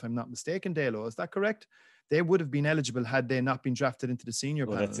tonight, if I'm not mistaken, Dalo. Is that correct? They would have been eligible had they not been drafted into the senior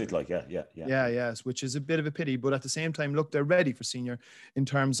panel. That's it, like, yeah. Yes, which is a bit of a pity. But at the same time, look, they're ready for senior in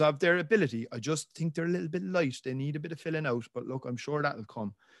terms of their ability. I just think they're a little bit light. They need a bit of filling out. But look, I'm sure that'll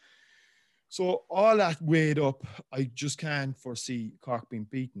come. So all that weighed up, I just can't foresee Cork being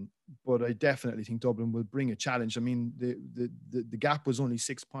beaten. But I definitely think Dublin will bring a challenge. I mean, the gap was only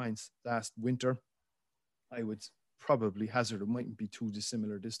 6 points last winter. I would probably hazard it mightn't be too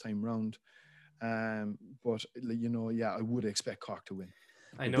dissimilar this time round. But you know, yeah, I would expect Cork to win.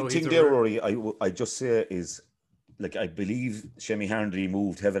 I know. The thing there, Rory, I just say is, like, I believe Shemi Harnedy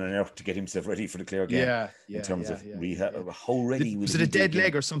moved heaven and earth to get himself ready for the Clare game. In terms of rehab, how ready was it? A dead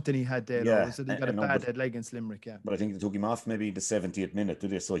leg or something he had there? Yeah, was it he got a bad dead leg against Limerick? Yeah, but I think they took him off maybe the 70th minute, did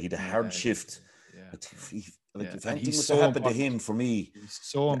they? So he had a hard shift. If anything was to happen to him, for me, he's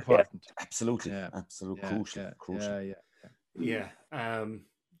so important. Absolutely, crucial.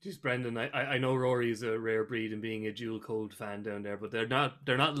 Just Brendan, I know Rory is a rare breed in being a dual cold fan down there, but they're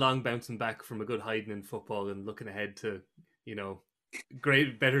not long bouncing back from a good hiding in football and looking ahead to, you know,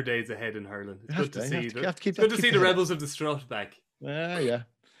 better days ahead in hurling. It's good to see the Rebels of the Strut back. The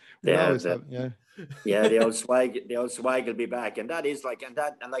old swag will be back, and that is like, and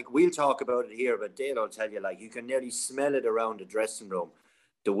we'll talk about it here, but Dale will tell you, like, you can nearly smell it around the dressing room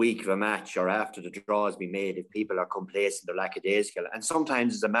the week of a match or after the draw has been made, if people are complacent or lackadaisical. And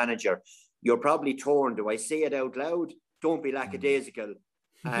sometimes as a manager, you're probably torn. Do I say it out loud? Don't be lackadaisical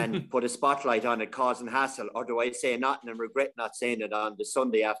and put a spotlight on it causing hassle, or do I say nothing and regret not saying it on the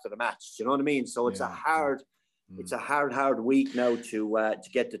Sunday after the match? Do you know what I mean? So it's a hard week now to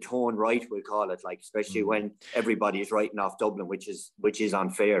get the tone right, we'll call it, like, especially when everybody is writing off Dublin, which is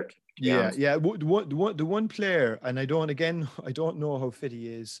unfair. The one player, and I don't know how fit he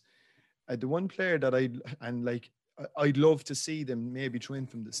is. The one player that I'd love to see them maybe throw in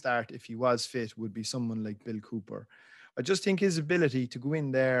from the start if he was fit would be someone like Bill Cooper. I just think his ability to go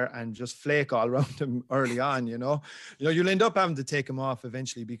in there and just flake all around him early on, you'll end up having to take him off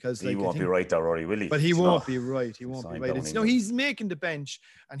eventually, because he won't be right there, Rory, will he? But he won't be right. He won't be right. He's making the bench,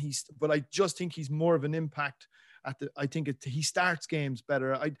 but I just think he's more of an impact. He starts games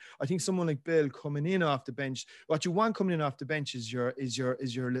better. I think someone like Bill coming in off the bench, what you want coming in off the bench is your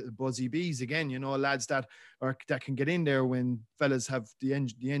little buzzy bees again, lads that can get in there when fellas have the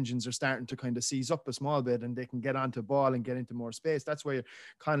engines are starting to kind of seize up a small bit, and they can get onto ball and get into more space. That's where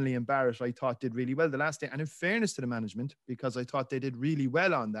Connolly and Barrett, I thought, did really well the last day. And in fairness to the management, because I thought they did really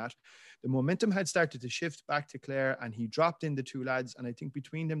well on that, the momentum had started to shift back to Clare, and he dropped in the two lads, and I think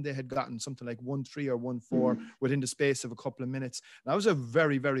between them they had gotten something like 1-3 or 1-4 within the space of a couple of minutes. And that was a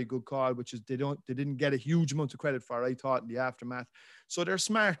very, very good call, which is they didn't get a huge amount of credit for, I thought, in the aftermath. So they're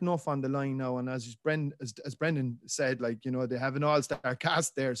smart enough on the line now, and as Brendan said, they have an all-star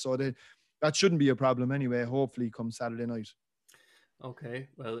cast there, so that shouldn't be a problem anyway, hopefully come Saturday night. Okay,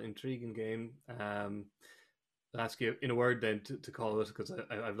 well, intriguing game. I'll ask you in a word then to call it, because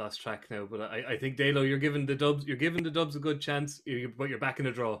I've lost track now. But I think, Dalo, you're giving the Dubs a good chance, but you're back in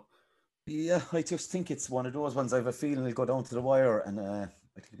a draw. Yeah, I just think it's one of those ones. I have a feeling it'll go down to the wire, and I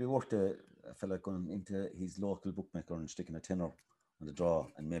think it'd be worth a fella going into his local bookmaker and sticking a tenner on the draw,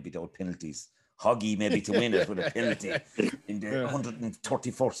 and maybe there were penalties. Hoggy maybe to win it with a penalty in the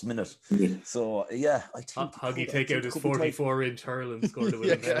 131st minute. So yeah, I think Hoggy take out his 44-inch hurl and score the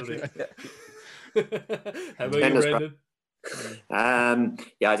winning penalty. How about you, Brendan?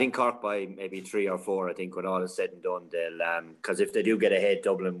 I think Cork by maybe 3 or 4. I think when all is said and done, they'll because if they do get ahead,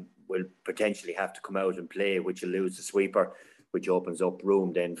 Dublin will potentially have to come out and play, which will lose the sweeper, which opens up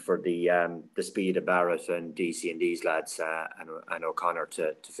room then for the speed of Barrett and DC and these lads and O'Connor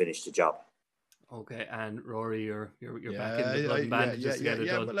to finish the job. Okay, and Rory, you're back in the blood and bandages to get it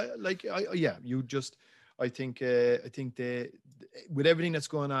done. But I think they, with everything that's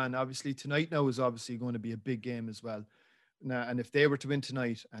going on, obviously tonight now is obviously going to be a big game as well. Now, and if they were to win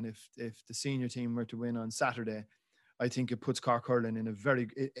tonight, and if the senior team were to win on Saturday, I think it puts Cork hurling in a very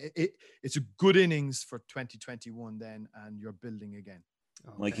it's a good innings for 2021 then, and you're building again.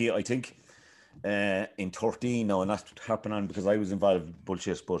 Okay. Mikey, I think in 13, no, not harping on because I was involved in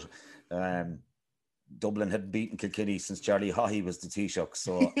bullshit, but Dublin hadn't beaten Kilkenny since Charlie Haughey was the Taoiseach,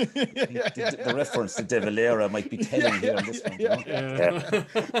 so the reference to De Valera might be telling here on this one.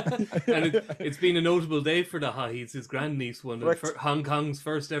 And it's been a notable day for the Haughey's. His grandniece won Hong Kong's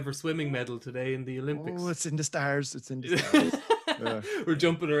first ever swimming medal today in the Olympics. Oh, it's in the stars. It's in the stars. We're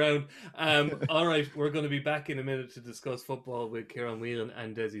jumping around. All right, we're going to be back in a minute to discuss football with Kieran Whelan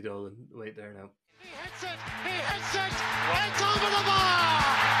and Desi Dolan. Wait there now. He hits it! It's over the bar!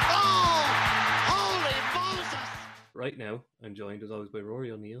 Oh! Holy Moses! Right now, I'm joined as always by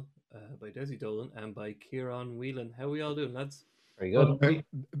Rory O'Neill, by Desi Dolan, and by Kieran Whelan. How are we all doing, lads? Very good.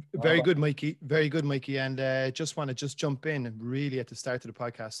 Very good, Mikey. Very good, Mikey. And just want to jump in really at the start of the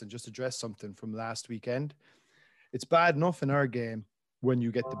podcast and just address something from last weekend. It's bad enough in our game when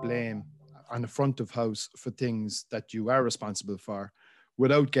you get the blame on the front of house for things that you are responsible for,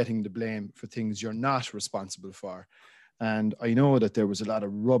 without getting the blame for things you're not responsible for. And I know that there was a lot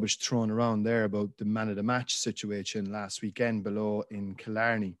of rubbish thrown around there about the man of the match situation last weekend below in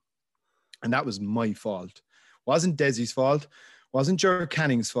Killarney. And that was my fault. Wasn't Desi's fault. Wasn't Ger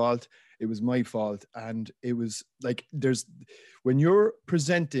Canning's fault. It was my fault. And it was like, when you're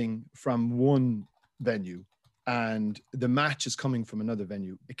presenting from one venue and the match is coming from another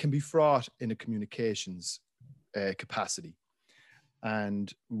venue, it can be fraught in a communications capacity.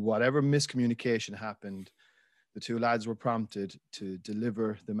 And whatever miscommunication happened, the two lads were prompted to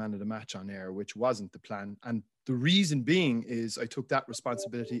deliver the man of the match on air, which wasn't the plan. And the reason being is I took that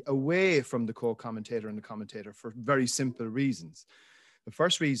responsibility away from the co-commentator and the commentator for very simple reasons. The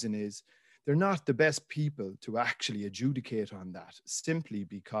first reason is they're not the best people to actually adjudicate on that, simply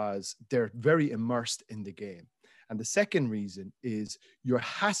because they're very immersed in the game. And the second reason is you're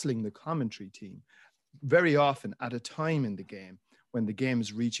hassling the commentary team very often at a time in the game when the game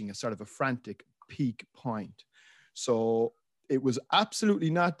is reaching a sort of a frantic peak point. So it was absolutely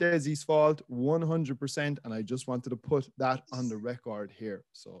not Desi's fault, 100%. And I just wanted to put that on the record here.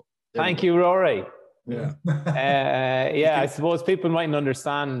 So thank you, Rory. Yeah. I suppose people mightn't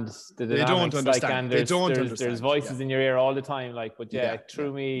understand the dynamics. They don't understand. There's voices in your ear all the thure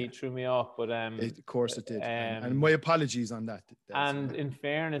me off. But of course it did. And my apologies on that. And in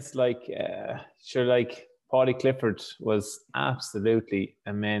fairness, Paudie Clifford was absolutely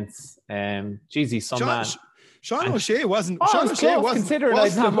immense. Sean O'Shea wasn't considered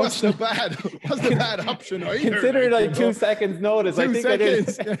wasn't a bad option either. Considered like 2 seconds notice. I think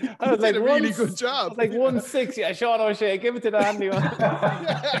seconds. I was like, a really good job. I was like 1-6. Yeah, Sean O'Shea, give it to the handy one.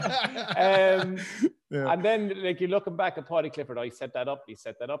 And then, like, you're looking back at Paudie Clifford. Oh, he set that up.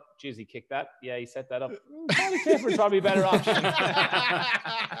 Jeez, he kicked that. Yeah, he set that up. Paudie Clifford's probably a better option.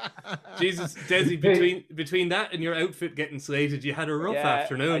 Jesus, Desi, between that and your outfit getting slated, you had a rough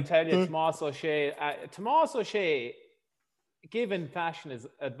afternoon. I tell you, Tomas O'Shea, giving fashion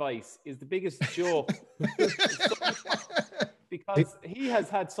advice is the biggest joke. Because he has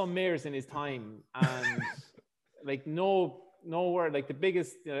had some mares in his time, and like nowhere, like the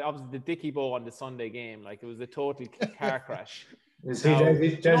biggest, obviously the Dickie Bow on the Sunday game, like it was a total car crash. He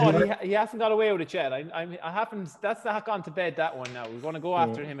hasn't got away with it yet. I haven't. That's not gone to bed. That one now. We're going to go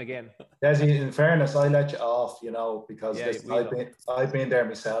after him again. Desi, in fairness, I let you off, because I've been there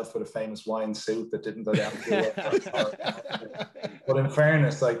myself with a famous wine suit that didn't go down. But in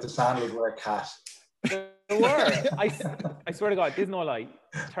fairness, like the sandals were a cat. There were. I swear to God, there's no lie.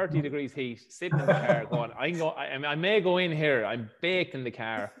 30 degrees heat, sitting in the car, going. I may go in here. I'm baked in the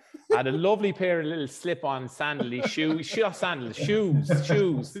car. I had a lovely pair of little slip-on shoes.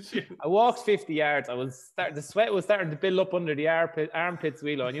 I walked 50 yards. The sweat was starting to build up under the armpits,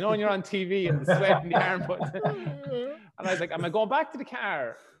 Wheelo. And when you're on TV and the sweat in the armpits. And I was like, am I going back to the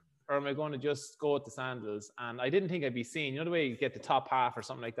car? Or am I going to just go with the sandals? And I didn't think I'd be seen. The way you get the top half or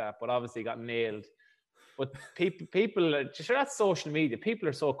something like that, but obviously got nailed. But people are, sure, that's social media. People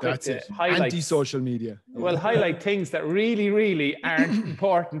are so quick to highlight anti-social media. Well, highlight things that really aren't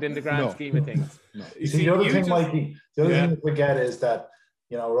important in the grand scheme of things. No. You see, the other thing, Mikey, the other thing we forget is that,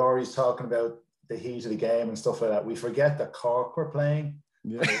 you know, Rory's talking about the heat of the game and stuff like that. We forget that Cork were playing.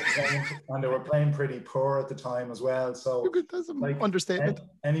 Yeah. And they were playing pretty poor at the time as well. So that's an understatement.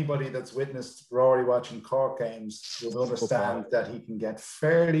 Anybody that's witnessed Rory watching Cork games will understand that he can get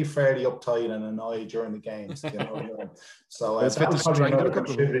fairly uptight and annoyed during the games. You know what I mean? So that was probably another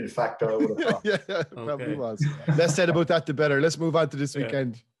contributing factor, I would have thought. Yeah, probably was. Less said about that, the better. Let's move on to this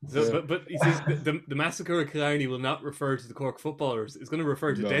weekend. So, but you see, the massacre at Killarney will not refer to the Cork footballers. It's going to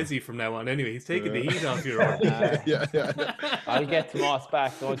refer to Desi from now on anyway. He's taking the heat off you, Rory. I'll get Tomas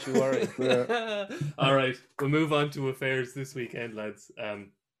back, don't you worry. All right, we'll move on to affairs this weekend, lads.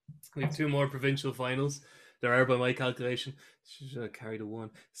 We have 2 more provincial finals. There are, by my calculation, should have carried a 1.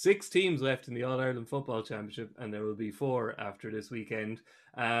 6 teams left in the All-Ireland Football Championship, and there will be 4 after this weekend.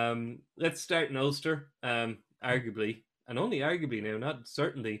 Let's start in Ulster, arguably, and only arguably now, not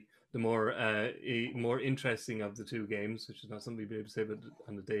certainly the more interesting of the 2 games, which is not something we'll be able to say about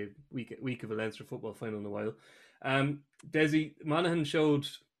on the day week of a Leinster football final in a while. Desi, Monaghan showed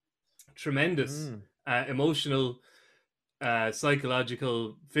tremendous emotional,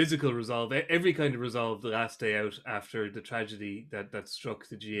 psychological, physical resolve, every kind of resolve the last day out after the tragedy that struck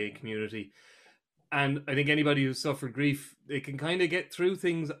the GA community. And I think anybody who's suffered grief, they can kind of get through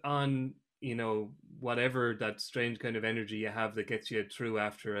things on, you know, whatever that strange kind of energy you have that gets you through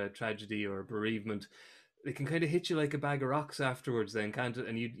after a tragedy or a bereavement. It can kind of hit you like a bag of rocks afterwards then, can't it?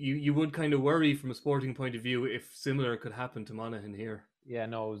 And you would kind of worry from a sporting point of view if similar could happen to Monaghan here. Yeah,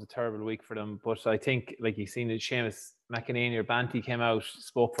 no, it was a terrible week for them. But I think, like you've seen, Seamus McEnany or Banty came out,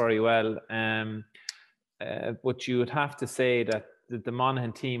 spoke very well. But you would have to say that the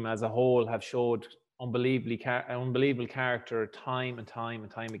Monaghan team as a whole have showed unbelievable character time and time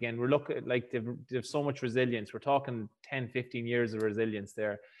again. We're looking like they've so much resilience. We're talking 10, 15 years of resilience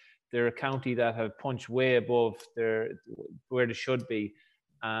there. They're a county that have punched way above where they should be.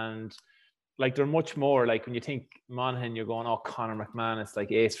 And like they're much more like when you think Monaghan, you're going, oh, Conor McManus,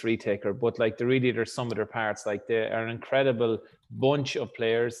 like ace free taker. But like they're some of their parts. Like they are an incredible bunch of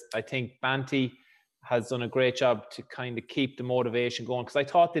players. I think Banty has done a great job to kind of keep the motivation going, because I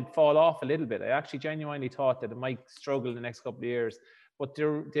thought they'd fall off a little bit. I actually genuinely thought that it might struggle the next couple of years, but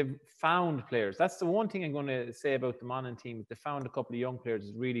they've found players. That's the one thing I'm going to say about the Monaghan team. They found a couple of young players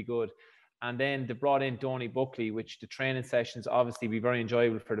is really good. And then they brought in Donny Buckley, which the training sessions obviously be very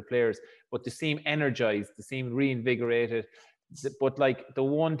enjoyable for the players, but they seem energized, they seem reinvigorated. But like the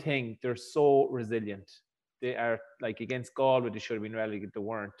one thing, they're so resilient. They are like against Galway, they should have been relegated, they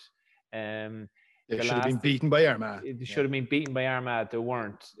weren't. They should have been beaten by Armagh. They should have been beaten by Armagh. They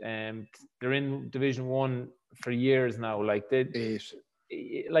weren't. They're in Division 1 for years now. Like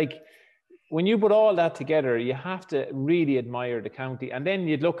when you put all that together, you have to really admire the county. And then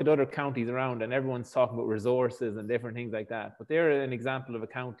you'd look at other counties around, and everyone's talking about resources and different things like that. But they're an example of a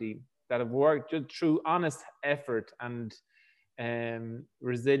county that have worked through honest effort and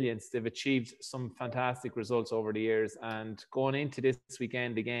resilience. They've achieved some fantastic results over the years. And going into this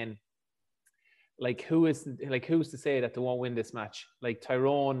weekend again, who's to say that they won't win this match? Like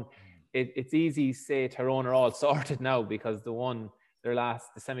Tyrone, it's easy to say Tyrone are all sorted now because they won the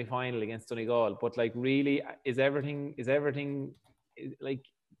semi-final against Donegal. But like, really, is everything like,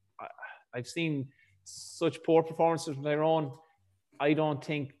 I've seen such poor performances from Tyrone. I don't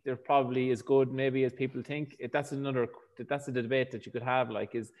think they're probably as good maybe as people think. That's a debate that you could have.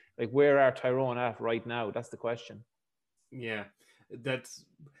 Like, where are Tyrone at right now? That's the question. Yeah,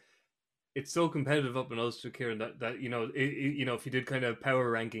 it's so competitive up in Ulster, Kieran, that you know, if you did kind of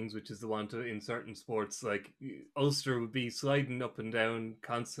power rankings, which is the one in certain sports, like Ulster would be sliding up and down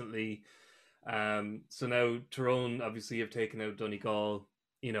constantly. So now Tyrone obviously have taken out Donegal,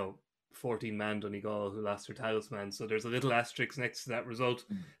 14-man Donegal, who lost their talisman. So there's a little asterisk next to that result.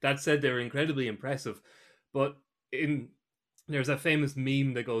 That said, they were incredibly impressive. But there's a famous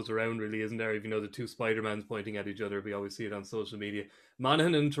meme that goes around, really, isn't there? If you know the 2 Spider-Mans pointing at each other, we always see it on social media.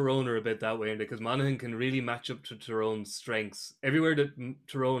 Monaghan and Tyrone are a bit that way, because Monaghan can really match up to Tyrone's strengths. Everywhere that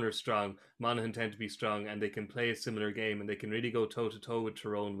Tyrone are strong, Monaghan tend to be strong, and they can play a similar game, and they can really go toe-to-toe with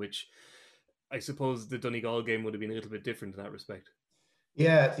Tyrone, which I suppose the Donegal game would have been a little bit different in that respect.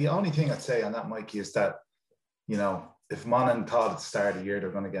 Yeah, the only thing I'd say on that, Mikey, is that, if Monaghan thought at the start of the year they're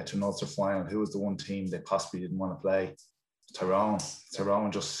going to get to an Ulster final, who was the one team they possibly didn't want to play? Tyrone.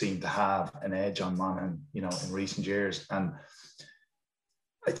 Tyrone just seemed to have an edge on Monaghan, in recent years. And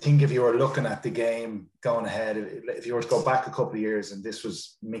I think if you were looking at the game going ahead, if you were to go back a couple of years and this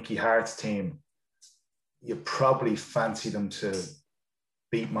was Mickey Hart's team, you probably fancy them to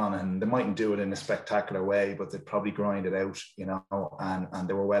beat Monaghan. They mightn't do it in a spectacular way, but they'd probably grind it out, you know, and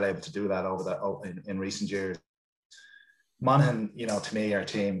they were well able to do that in recent years. Monaghan, you know, to me, our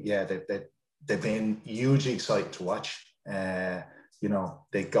team, yeah, they've been hugely exciting to watch. You know,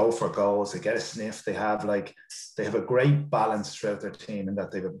 they go for goals, they get a sniff. They have a great balance throughout their team in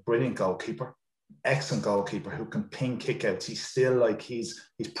that they have a brilliant goalkeeper, excellent goalkeeper who can ping kickouts. He's still he's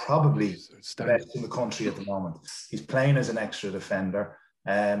probably the best in the country at the moment. He's playing as an extra defender.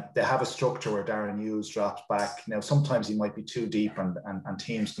 They have a structure where Darren Hughes drops back. Now, sometimes he might be too deep and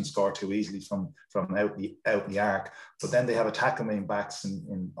teams can score too easily from out the arc. But then they have attacking wing backs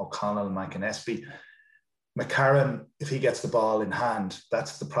in O'Connell and McInnesby. McCarron, if he gets the ball in hand,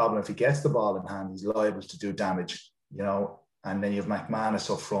 that's the problem. If he gets the ball in hand, he's liable to do damage, you know. And then you have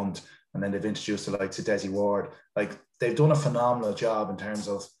McManus up front, and then they've introduced the likes of Desi Ward. Like, they've done a phenomenal job in terms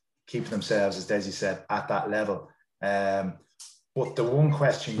of keeping themselves, as Desi said, at that level. But the one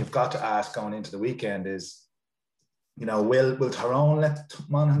question you've got to ask going into the weekend is, you know, will Tyrone let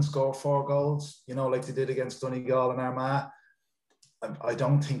Monaghan score 4 goals, you know, like they did against Donegal and Armagh? I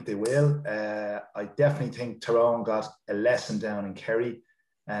don't think they will. I definitely think Tyrone got a lesson down in Kerry.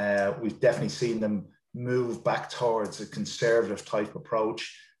 We've definitely seen them move back towards a conservative type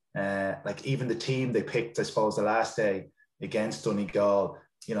approach. Like even the team they picked, I suppose, the last day against Donegal,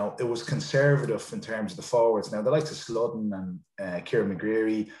 you know, it was conservative in terms of the forwards. Now, the likes of Sludden and Kieran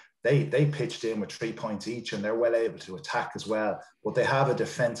McGreary, they pitched in with 3 points each, and they're well able to attack as well. But they have a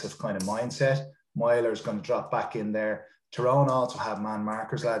defensive kind of mindset. Myler's going to drop back in there. Tyrone also have man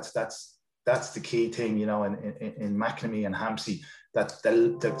markers, lads. That's the key thing, you know, in McNamee and Hampsey, that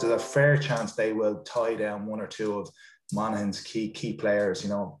there's a fair chance they will tie down 1 or 2 of Monaghan's key players, you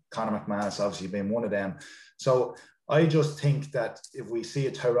know, Conor McManus obviously being one of them. So I just think that if we see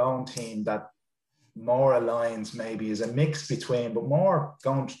a Tyrone team that more aligns, maybe is a mix between, but more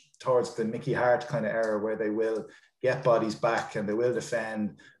going towards the Mickey Hart kind of era where they will get bodies back and they will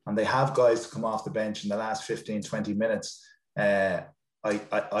defend and they have guys to come off the bench in the last 15, 20 minutes. I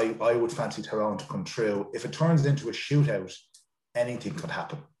would fancy Tyrone to come through. If it turns into a shootout, anything could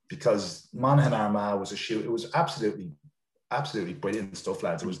happen, because Monaghan Armagh was a shoot. It was absolutely brilliant stuff,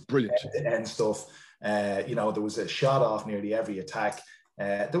 lads. It was brilliant end stuff. You know, there was a shot off nearly every attack.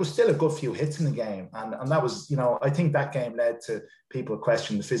 There was still a good few hits in the game. And that was, you know, I think that game led to people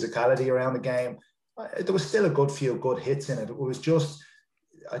questioning the physicality around the game. There was still a good few good hits in it. It was just,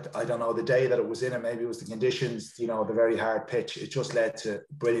 I don't know, the day that it was in it, maybe it was the conditions, you know, the very hard pitch. It just led to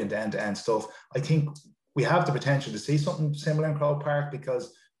brilliant end-to-end stuff. I think we have the potential to see something similar in Croke Park,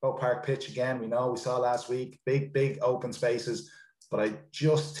 because Croke Park pitch, again, we saw last week, big open spaces. But I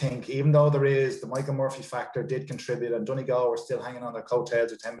just think, even though there is the Michael Murphy factor did contribute, and Donegal were still hanging on their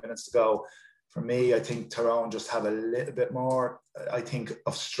coattails with 10 minutes to go, for me, I think Tyrone just have a little bit more, I think,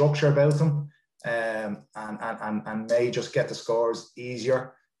 of structure about them, and may just get the scores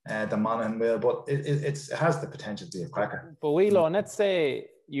easier than Monaghan will. But it has the potential to be a cracker. But Wheelo, let's say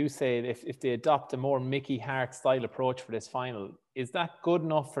you say if they adopt a more Mickey Hart style approach for this final, is that good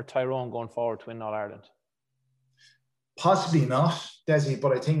enough for Tyrone going forward to win All-Ireland? Possibly not, Desi,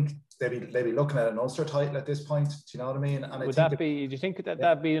 but I think they'd be looking at an Ulster title at this point. Do you know what I mean? And do you think that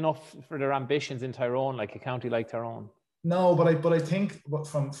that'd be enough for their ambitions in Tyrone, like a county like Tyrone? No, but I think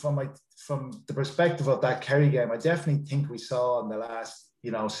from the perspective of that Kerry game, I definitely think we saw in the last,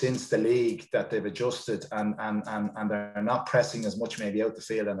 you know, since the league, that they've adjusted and they're not pressing as much maybe out the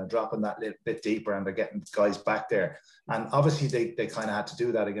field, and they're dropping that little bit deeper and they're getting guys back there. And obviously they kind of had to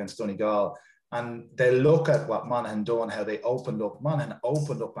do that against Donegal. And they look at what Monaghan done, how they opened up. Monaghan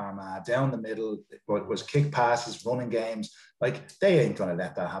opened up Armagh down the middle. It was kick passes, running games. Like, they ain't going to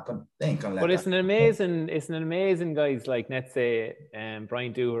let that happen. They ain't going to let that happen. But it's an amazing guys like, let's say,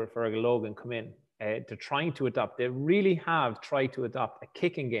 Brian Dooher, Fergal Logan come in. They're trying to adopt. They really have tried to adopt a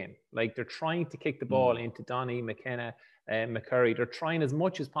kicking game. Like, they're trying to kick the ball into Donny, McKenna, McCurry. They're trying as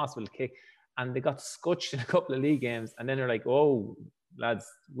much as possible to kick. And they got scutched in a couple of league games. And then they're like, oh, lads,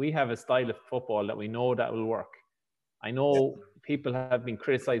 we have a style of football that we know that will work. I know people have been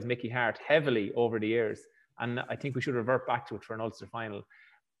criticised Mickey Hart heavily over the years, and I think we should revert back to it for an Ulster final.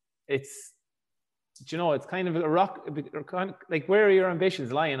 It's, you know, it's kind of a rock, like, where are your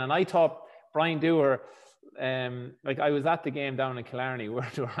ambitions lying? And I thought Brian Dooher, like, I was at the game down in Killarney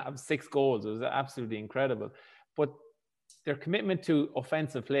where they have 6 goals. It was absolutely incredible. But their commitment to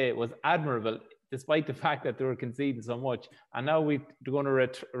offensive play was admirable, despite the fact that they were conceding so much. And now they're going to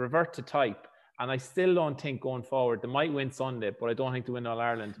revert to type. And I still don't think going forward, they might win Sunday, but I don't think they win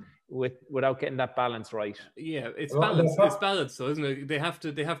All-Ireland. without getting that balance right. Yeah, it's balance. It's balance, though, isn't it? They have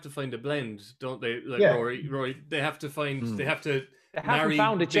to find a blend, don't they? Like Rory, they have to find. They have to. They haven't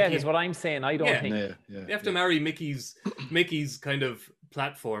found it yet, is what I'm saying. I don't think. They have to marry Mickey's kind of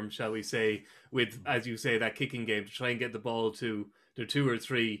platform, shall we say, with, as you say, that kicking game to try and get the ball to the 2 or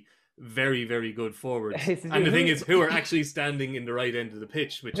 3 very, very good forwards. And the thing is, who are actually standing in the right end of the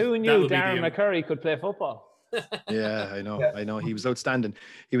pitch. Which who knew Darren McCurry could play football? Yeah, I know. He was outstanding.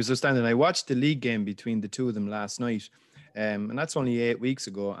 I watched the league game between the two of them last night. And that's only 8 weeks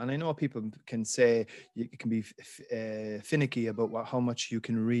ago. And I know people can say you can be finicky about how much you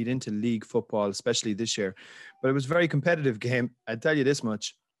can read into league football, especially this year. But it was a very competitive game. I'd tell you this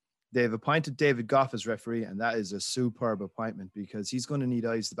much. They've appointed David Goff as referee, and that is a superb appointment because he's going to need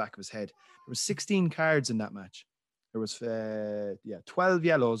eyes at the back of his head. There were 16 cards in that match. There was 12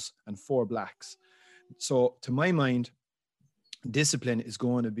 yellows and 4 blacks. So to my mind, discipline is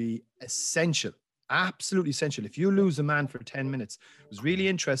going to be essential. Absolutely essential. If you lose a man for 10 minutes, it was really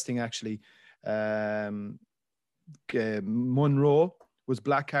interesting actually. Monroe was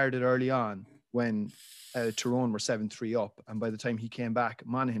black carded early on when Tyrone were 7-3 up, and by the time he came back,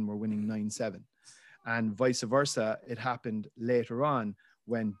 Monaghan were winning 9-7, and vice versa. It happened later on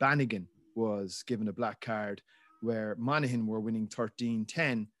when Bannigan was given a black card, where Monaghan were winning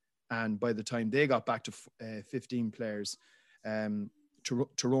 13-10, and by the time they got back to 15 players,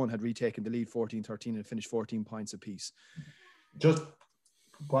 Tyrone had retaken the lead 14-13 and finished 14 points apiece. Just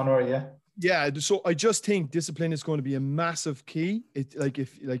one or yeah. So I just think discipline is going to be a massive key.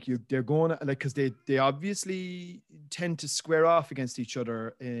 They're going to, because they obviously tend to square off against each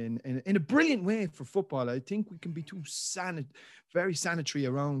other in a brilliant way for football. I think we can be too very sanitary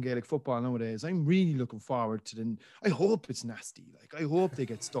around Gaelic football nowadays. I'm really looking forward to I hope it's nasty. I hope they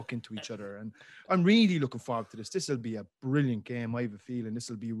get stuck into each other, and I'm really looking forward to this. This will be a brilliant game. I have a feeling this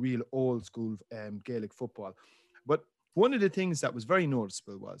will be real old school Gaelic football. But one of the things that was very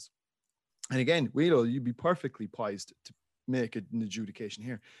noticeable was, and again, Wheelo, you'd be perfectly poised to make an adjudication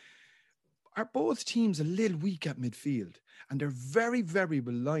here. Are both teams a little weak at midfield? And they're very, very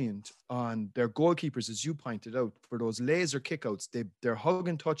reliant on their goalkeepers, as you pointed out, for those laser kickouts. They're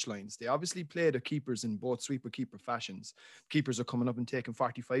hugging touchlines. They obviously play their keepers in both sweeper keeper fashions. Keepers are coming up and taking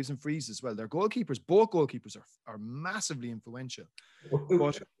 45s and frees as well. Their goalkeepers, both goalkeepers are massively influential.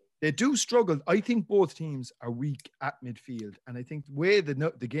 But they do struggle. I think both teams are weak at midfield. And I think the way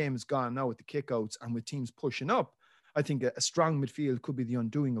the game has gone now with the kickouts and with teams pushing up, I think a strong midfield could be the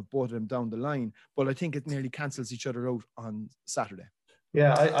undoing of both of them down the line. But I think it nearly cancels each other out on Saturday.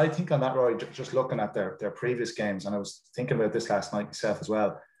 Yeah, I think on that, Roy, just looking at their previous games, and I was thinking about this last night myself as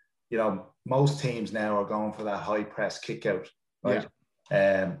well, most teams now are going for that high press kick out, right?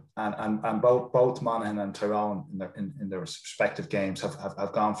 Yeah. And both Monaghan and Tyrone in their respective games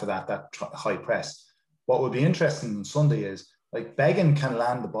have gone for that high press. What would be interesting on Sunday is, Beggan can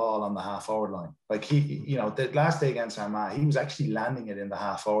land the ball on the half forward line. The last day against Armagh, he was actually landing it in the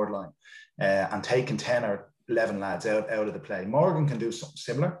half forward line and taking 10 or 11 lads out of the play. Morgan can do something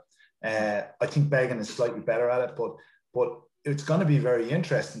similar. I think Beggan is slightly better at it, but it's going to be very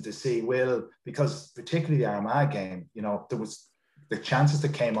interesting to see because particularly the Armagh game, there was the chances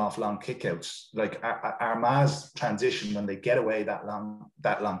that came off long kickouts, like Armagh's transition, when they get away that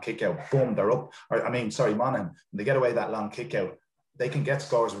long kickout, boom, they're up. Monaghan, when they get away that long kickout, they can get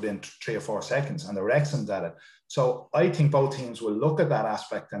scores within 3 or 4 seconds, and they're excellent at it. So I think both teams will look at that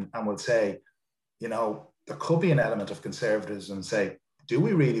aspect and will say, there could be an element of conservatism and say, do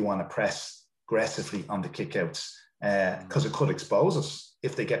we really want to press aggressively on the kickouts? Because it could expose us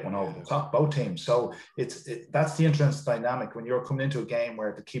if they get one over the top, both teams. So that's the interesting dynamic when you're coming into a game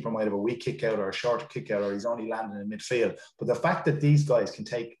where the keeper might have a weak kick out or a shorter kick out, or he's only landing in midfield. But the fact that these guys can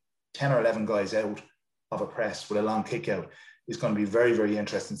take 10 or 11 guys out of a press with a long kick out is going to be very, very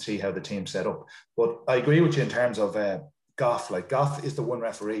interesting to see how the team set up. But I agree with you in terms of Goff. Goff is the one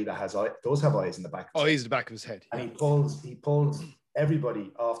referee that does have eyes in the back. Eyes in the back of his head. And he pulls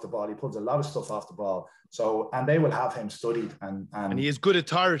everybody off the ball. He pulls a lot of stuff off the ball. So, and they will have him studied, and he has good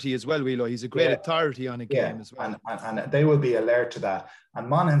authority as well, Wheelo. He's a great authority on a game as well. And they will be alert to that. And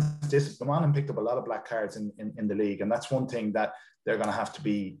Monaghan picked up a lot of black cards in the league, and that's one thing that they're going to have to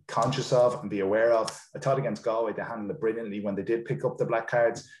be conscious of and be aware of. I thought against Galway they handled it brilliantly when they did pick up the black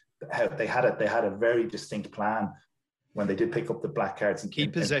cards. They had a very distinct plan when they did pick up the black cards. And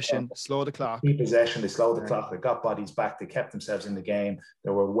keep possession, slow the clock. Keep possession, they slowed the clock, they got bodies back, they kept themselves in the game.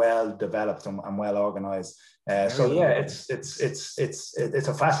 They were well developed and well organised. It's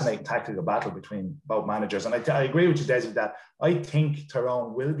a fascinating tactical battle between both managers. And I agree with you, Desi, that I think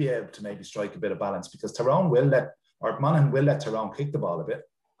Tyrone will be able to maybe strike a bit of balance, because Monaghan will let Tyrone kick the ball a bit.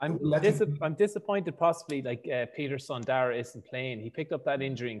 I'm disappointed possibly like Peter's son Dara isn't playing. He picked up that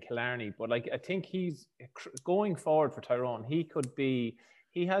injury in Killarney, but like I think he's going forward for Tyrone.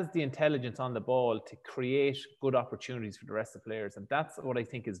 He has the intelligence on the ball to create good opportunities for the rest of the players, and that's what I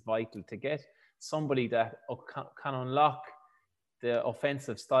think is vital to get somebody that can unlock the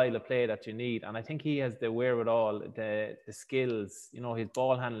offensive style of play that you need. And I think he has the wherewithal, the skills. You know, his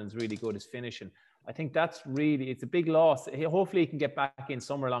ball handling is really good. His finishing. I think it's a big loss. Hopefully he can get back in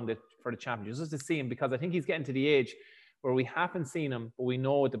somewhere along for the championships just to see him, because I think he's getting to the age where we haven't seen him, but we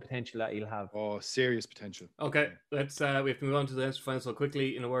know the potential that he'll have. Oh, serious potential. Okay, let's we have to move on to the Leinster final. So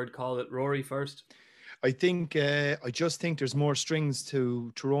quickly, in a word, call it Rory first. I just think there's more strings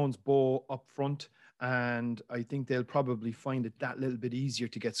to Tyrone's bow up front, and I think they'll probably find it that little bit easier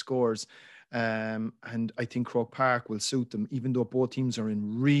to get scores. And I think Croke Park will suit them, even though both teams are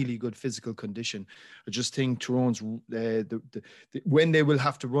in really good physical condition. I just think Tyrone's when they will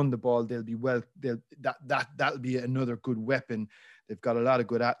have to run the ball, that'll be another good weapon. They've got a lot of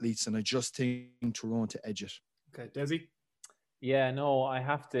good athletes, and I just think Tyrone to edge it. Okay, Desi? Yeah, no, I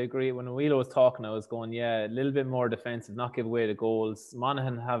have to agree. When Wheelo was talking, I was going, a little bit more defensive, not give away the goals.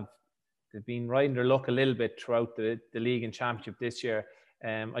 Monaghan they've been riding their luck a little bit throughout the league and championship this year.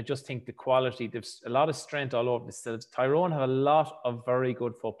 I just think the quality, there's a lot of strength all over the stills. Tyrone have a lot of very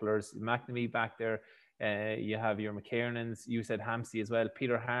good footballers. McNamee back there. You have your McKiernans. You said Hampsey as well.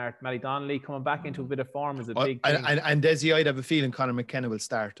 Peter Hart, Matty Donnelly coming back into a bit of form is a big thing. And Desi, I'd have a feeling Conor McKenna will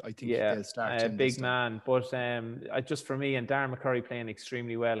start. I think they'll start. A big man. But just for me, and Darren McCurry playing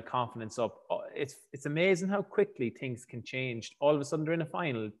extremely well, confidence up. It's amazing how quickly things can change. All of a sudden they're in a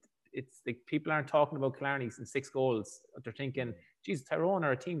final. It's like people aren't talking about Killarney's and 6 goals. They're thinking, geez, Tyrone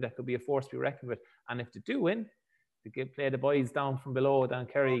are a team that could be a force to be reckoned with. And if they do win, they play the boys down from below, down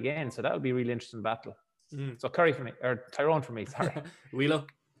Kerry again. So that'll be a really interesting battle. So Kerry for me, or Tyrone for me, sorry. Wheelo?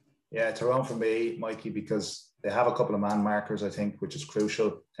 Yeah, Tyrone for me, Mikey, because they have a couple of man markers, I think, which is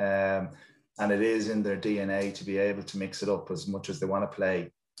crucial. And it is in their DNA to be able to mix it up as much as they want to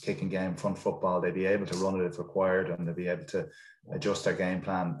play kicking game, front football. They'll be able to run it if required, and they'll be able to adjust their game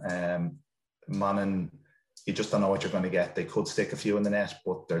plan. Monaghan, you just don't know what you're going to get. They could stick a few in the net,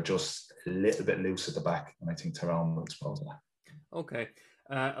 but they're just a little bit loose at the back, and I think Tyrone will expose that. Okay.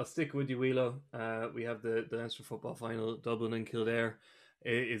 I'll stick with you, Wheelo. We have the Leinster football final, Dublin and Kildare.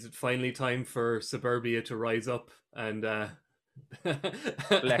 Is it finally time for Suburbia to rise up and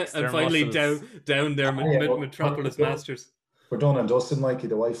finally down their Metropolis Masters? We're done and dusted, Mikey.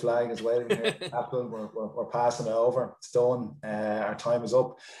 The white flag is waving here. Apple, we're passing it over. It's done. Our time is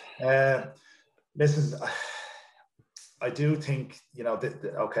up. Listen, I do think,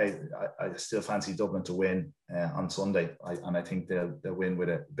 I still fancy Dublin to win on Sunday. I think they'll win with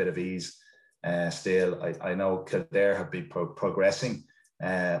a bit of ease. Still, I know Kildare have been progressing,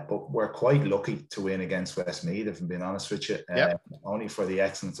 but we're quite lucky to win against Westmeath, if I'm being honest with you. Only for the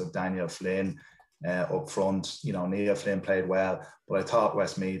excellence of Daniel Flynn. Up front, Neil Flynn played well, but I thought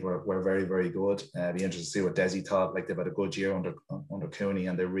Westmeath were very, very good. Be interested to see what Desi thought. Like, they've had a good year under Cooney,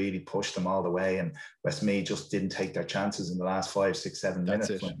 and they really pushed them all the way. And Westmeath just didn't take their chances in the last 5, 6, 7 minutes.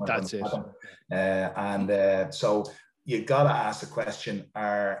 That's it. So you got to ask the question: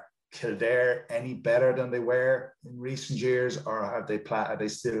 are Kildare any better than they were in recent years, or are they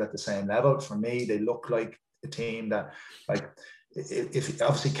still at the same level? For me, they look like a team that, like, if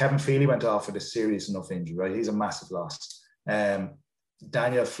obviously Kevin Feely went off with a serious enough injury, right? He's a massive loss.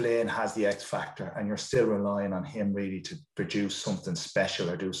 Daniel Flynn has the X factor, and you're still relying on him really to produce something special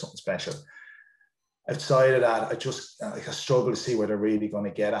or do something special. Outside of that, I struggle to see where they're really going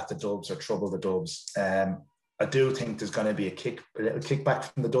to get at the Dubs or trouble the Dubs. I do think there's going to be a little kickback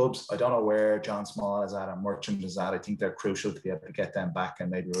from the Dubs. I don't know where John Small is at and Merchant is at. I think they're crucial to be able to get them back and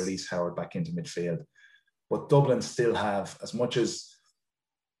maybe release Howard back into midfield. But Dublin still have, as much as,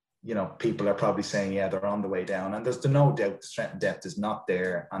 people are probably saying, they're on the way down. And there's no doubt the strength and depth is not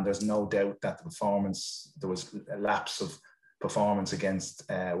there. And there's no doubt that there was a lapse of performance against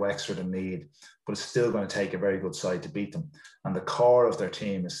Wexford and Meath. But it's still going to take a very good side to beat them. And the core of their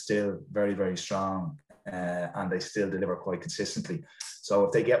team is still very, very strong. And they still deliver quite consistently. So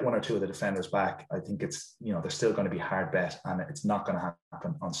if they get one or two of the defenders back, I think it's, they're still going to be hard bet. And it's not going to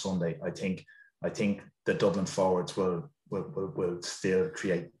happen on Sunday. I think the Dublin forwards will still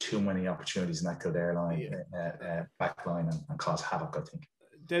create too many opportunities in that Kildare line, back line, and cause havoc, I think.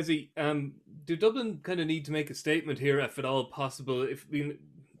 Desi, do Dublin kind of need to make a statement here, if at all possible? If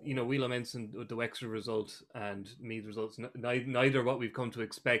Wheelo mentioned the Wexford result and Meath results, neither what we've come to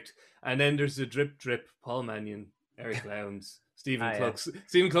expect. And then there's the drip, Paul Mannion, Eric Lowndes, Stephen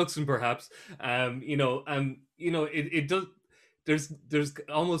Cluxton perhaps. It does. there's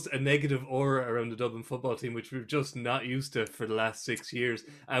almost a negative aura around the Dublin football team, which we're just not used to for the last 6 years,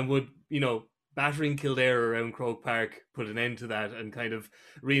 and would, battering Kildare around Croke Park put an end to that and kind of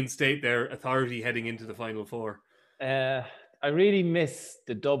reinstate their authority heading into the Final Four? I really miss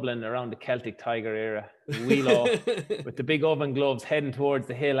the Dublin around the Celtic Tiger era. Wheelo with the big oven gloves heading towards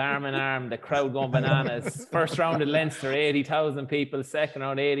the hill, arm in arm, the crowd going bananas. First round at Leinster, 80,000 people. Second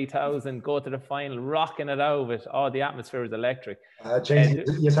round, 80,000. Go to the final, rocking it out of it. Oh, the atmosphere was electric. James,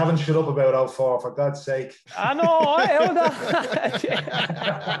 you haven't shut up about 04, for God's sake. I know. Hold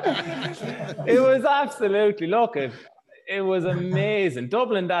on. It was absolutely, look, it was amazing.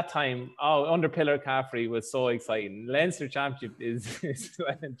 Dublin that time, under Pillar Caffrey was so exciting. Leinster Championship is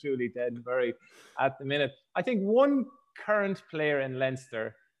well and truly dead and buried at the minute. I think one current player in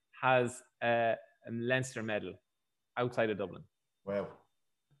Leinster has a Leinster medal outside of Dublin. Wow.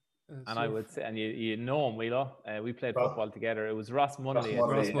 And I would say, and you know him, Wheelo. We played football together. It was Ross Munnelly.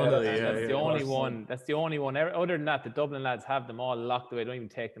 That's the only one. That's the only one. Other than that, the Dublin lads have them all locked away. Don't even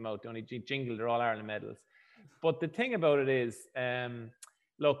take them out. They only jingle their All-Ireland medals. But the thing about it is,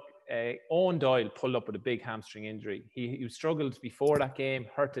 look, Owen Doyle pulled up with a big hamstring injury. He struggled before that game,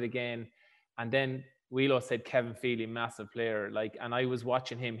 hurt it again. And then Wheelo said Kevin Feely, massive player. And I was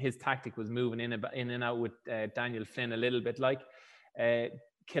watching him. His tactic was moving in and out with Daniel Flynn a little bit.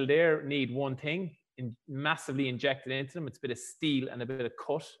 Kildare need one thing, massively injected into them. It's a bit of steel and a bit of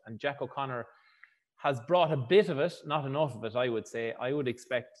cut. And Jack O'Connor has brought a bit of it, not enough of it, I would say. I would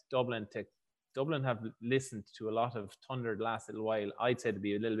expect Dublin have listened to a lot of Thunder the last little while. I'd say to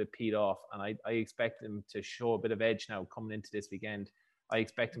be a little bit peed off, and I expect them to show a bit of edge now coming into this weekend. I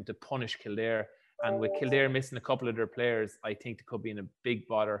expect them to punish Kildare, and with Kildare missing a couple of their players, I think they could be in a big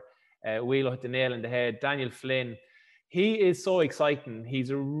bother. Wheelo hit the nail in the head. Daniel Flynn, he is so exciting. He's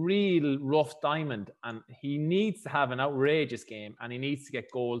a real rough diamond, and he needs to have an outrageous game, and he needs to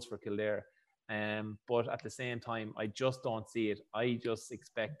get goals for Kildare. But at the same time, I just don't see it. I just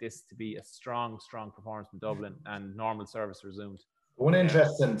expect this to be a strong performance from Dublin and normal service resumed. One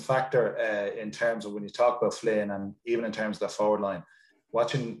interesting factor in terms of when you talk about Flynn and even in terms of the forward line,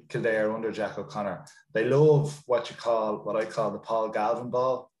 watching Kildare under Jack O'Connor, they love what I call the Paul Galvin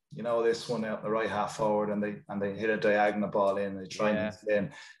ball. You know, this one out in the right half forward, and they hit a diagonal ball in. They try and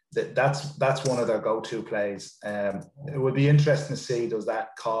in. That's one of their go-to plays. It would be interesting to see, does that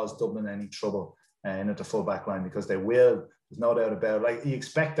cause Dublin any trouble in at the full back line, because they will. There's no doubt about it. You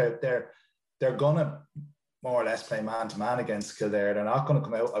expect they're gonna more or less play man-to-man against Kildare. They're not going to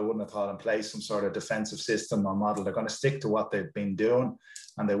come out, I wouldn't have thought, and play some sort of defensive system or model. They're going to stick to what they've been doing,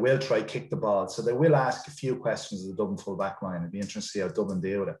 and they will try kick the ball. So they will ask a few questions of the Dublin full back line. It'd be interesting to see how Dublin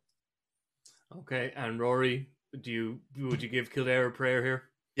deal with it. Okay, and Rory, would you give Kildare a prayer here?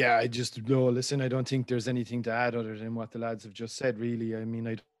 Yeah, listen, I don't think there's anything to add other than what the lads have just said, really. I mean,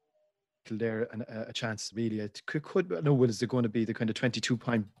 I'd Kildare a chance, really. It could no, is it going to be the kind of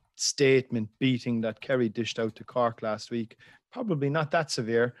 22-point statement beating that Kerry dished out to Cork last week? Probably not that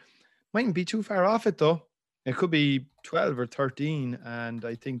severe. Mightn't be too far off it, though. It could be 12 or 13, and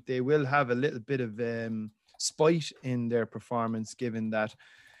I think they will have a little bit of spite in their performance, given that,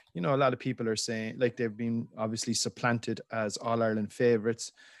 you know, a lot of people are saying, like, they've been obviously supplanted as All-Ireland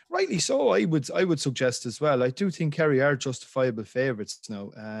favourites. Rightly so, I would suggest as well. I do think Kerry are justifiable favourites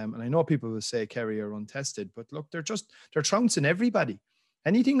now. And I know people will say Kerry are untested, but look, they're trouncing everybody.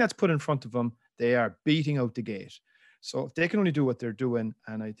 Anything that's put in front of them, they are beating out the gate. So they can only do what they're doing.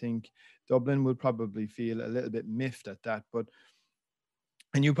 And I think Dublin will probably feel a little bit miffed at that.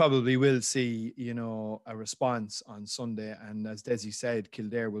 And you probably will see, you know, a response on Sunday. And as Desi said,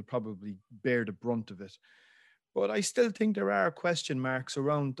 Kildare will probably bear the brunt of it. But I still think there are question marks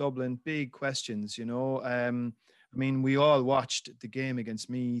around Dublin, big questions, you know. I mean, we all watched the game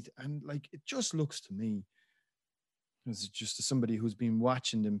against Meath, and, like, it just looks to me, as just somebody who's been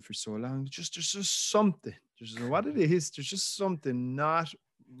watching them for so long, there's just something. There's just something not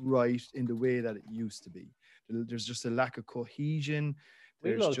right in the way that it used to be. There's just a lack of cohesion.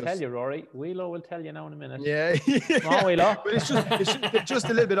 Wheelo will tell you, Rory. Wheelo will tell you now in a minute. Yeah. Come on, Wheelo. But it's just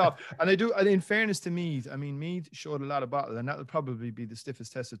a little bit off. And in fairness to Meath, I mean, Meath showed a lot of battle, and that'll probably be the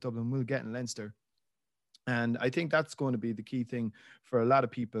stiffest test that Dublin will get in Leinster. And I think that's going to be the key thing for a lot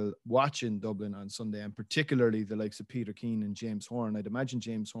of people watching Dublin on Sunday, and particularly the likes of Peter Keane and James Horan. I'd imagine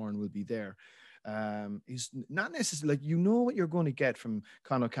James Horan will be there. He's not necessarily, like, you know what you're going to get from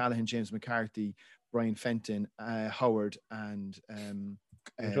Conor Callaghan, James McCarthy, Brian Fenton, Howard, and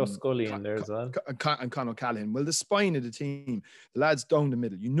just Scully in there as well. And Conor Callaghan. Well, the spine of the team, the lads down the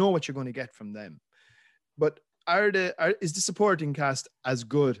middle, you know what you're going to get from them. But is the supporting cast as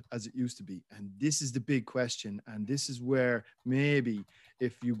good as it used to be? And this is the big question. And this is where maybe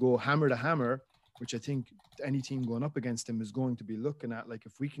if you go hammer to hammer, which I think any team going up against them is going to be looking at, like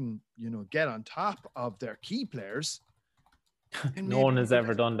if we can, get on top of their key players. No one has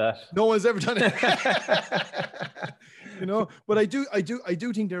ever done that. No one's ever done it. But I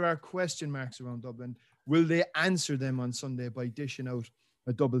do think there are question marks around Dublin. Will they answer them on Sunday by dishing out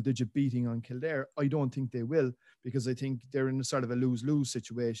a double-digit beating on Kildare? I don't think they will, because I think they're in a sort of a lose-lose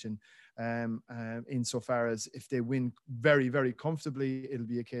situation. Insofar as if they win very, very comfortably, it'll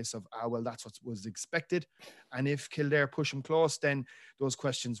be a case of, well, that's what was expected. And if Kildare push them close, then those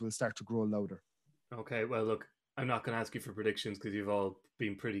questions will start to grow louder. Okay, well, look, I'm not going to ask you for predictions because you've all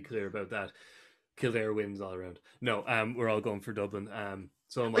been pretty clear about that. Kildare wins all around. No, we're all going for Dublin.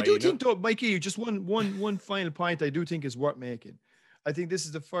 So I do think, though, Mikey, just one final point I do think is worth making. I think this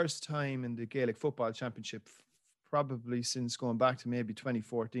is the first time in the Gaelic Football Championship, probably since going back to maybe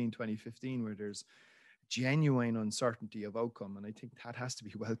 2014, 2015, where there's genuine uncertainty of outcome. And I think that has to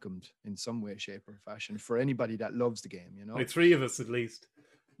be welcomed in some way, shape or fashion for anybody that loves the game, Like 3 of us at least.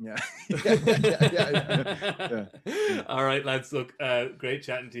 Yeah. All right, lads, look, great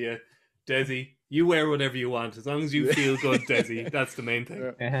chatting to you. Desi, you wear whatever you want. As long as you feel good, Desi, that's the main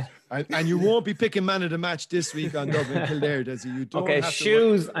thing. Yeah. And you won't be picking man of the match this week on Dublin Kildare, Desi. You don't have to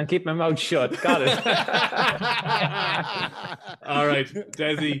shoes and keep my mouth shut. Got it. All right,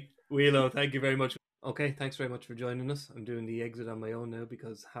 Desi, Wheelo, thank you very much. Okay, thanks very much for joining us. I'm doing the exit on my own now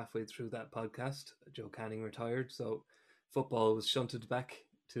because halfway through that podcast, Joe Canning retired. So football was shunted back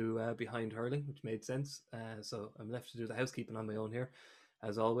to behind hurling, which made sense. So I'm left to do the housekeeping on my own here.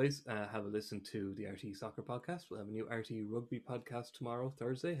 As always, have a listen to the RTE Soccer Podcast. We'll have a new RTE Rugby podcast tomorrow,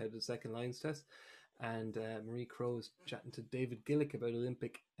 Thursday, ahead of the second Lions test. And Marie Crowe is chatting to David Gillick about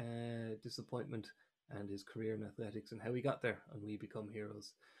Olympic disappointment and his career in athletics and how he got there on We Become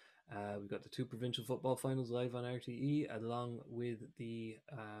Heroes. We've got the 2 provincial football finals live on RTE, along with the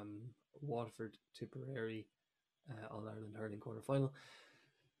Waterford-Tipperary All-Ireland hurling quarter-final.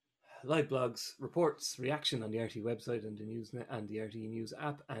 Live blogs, reports, reaction on the RTE website and the news and the RTE News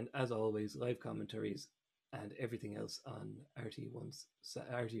app, and as always, live commentaries and everything else on RTE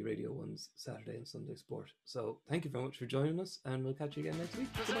Radio 1's Saturday and Sunday Sport. So thank you very much for joining us, and we'll catch you again next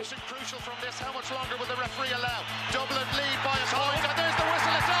week. Possession crucial from this. How much longer will the referee allow? Dublin lead by a point, and there's the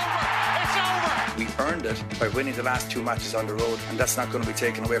whistle. It's over. It's over. We earned it by winning the last 2 matches on the road, and that's not going to be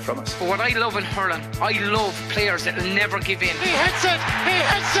taken away from us. But what I love in hurling, I love players that will never give in. He hits it.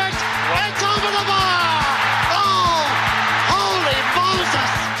 It's over the bar. Oh, holy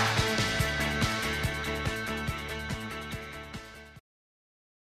Moses.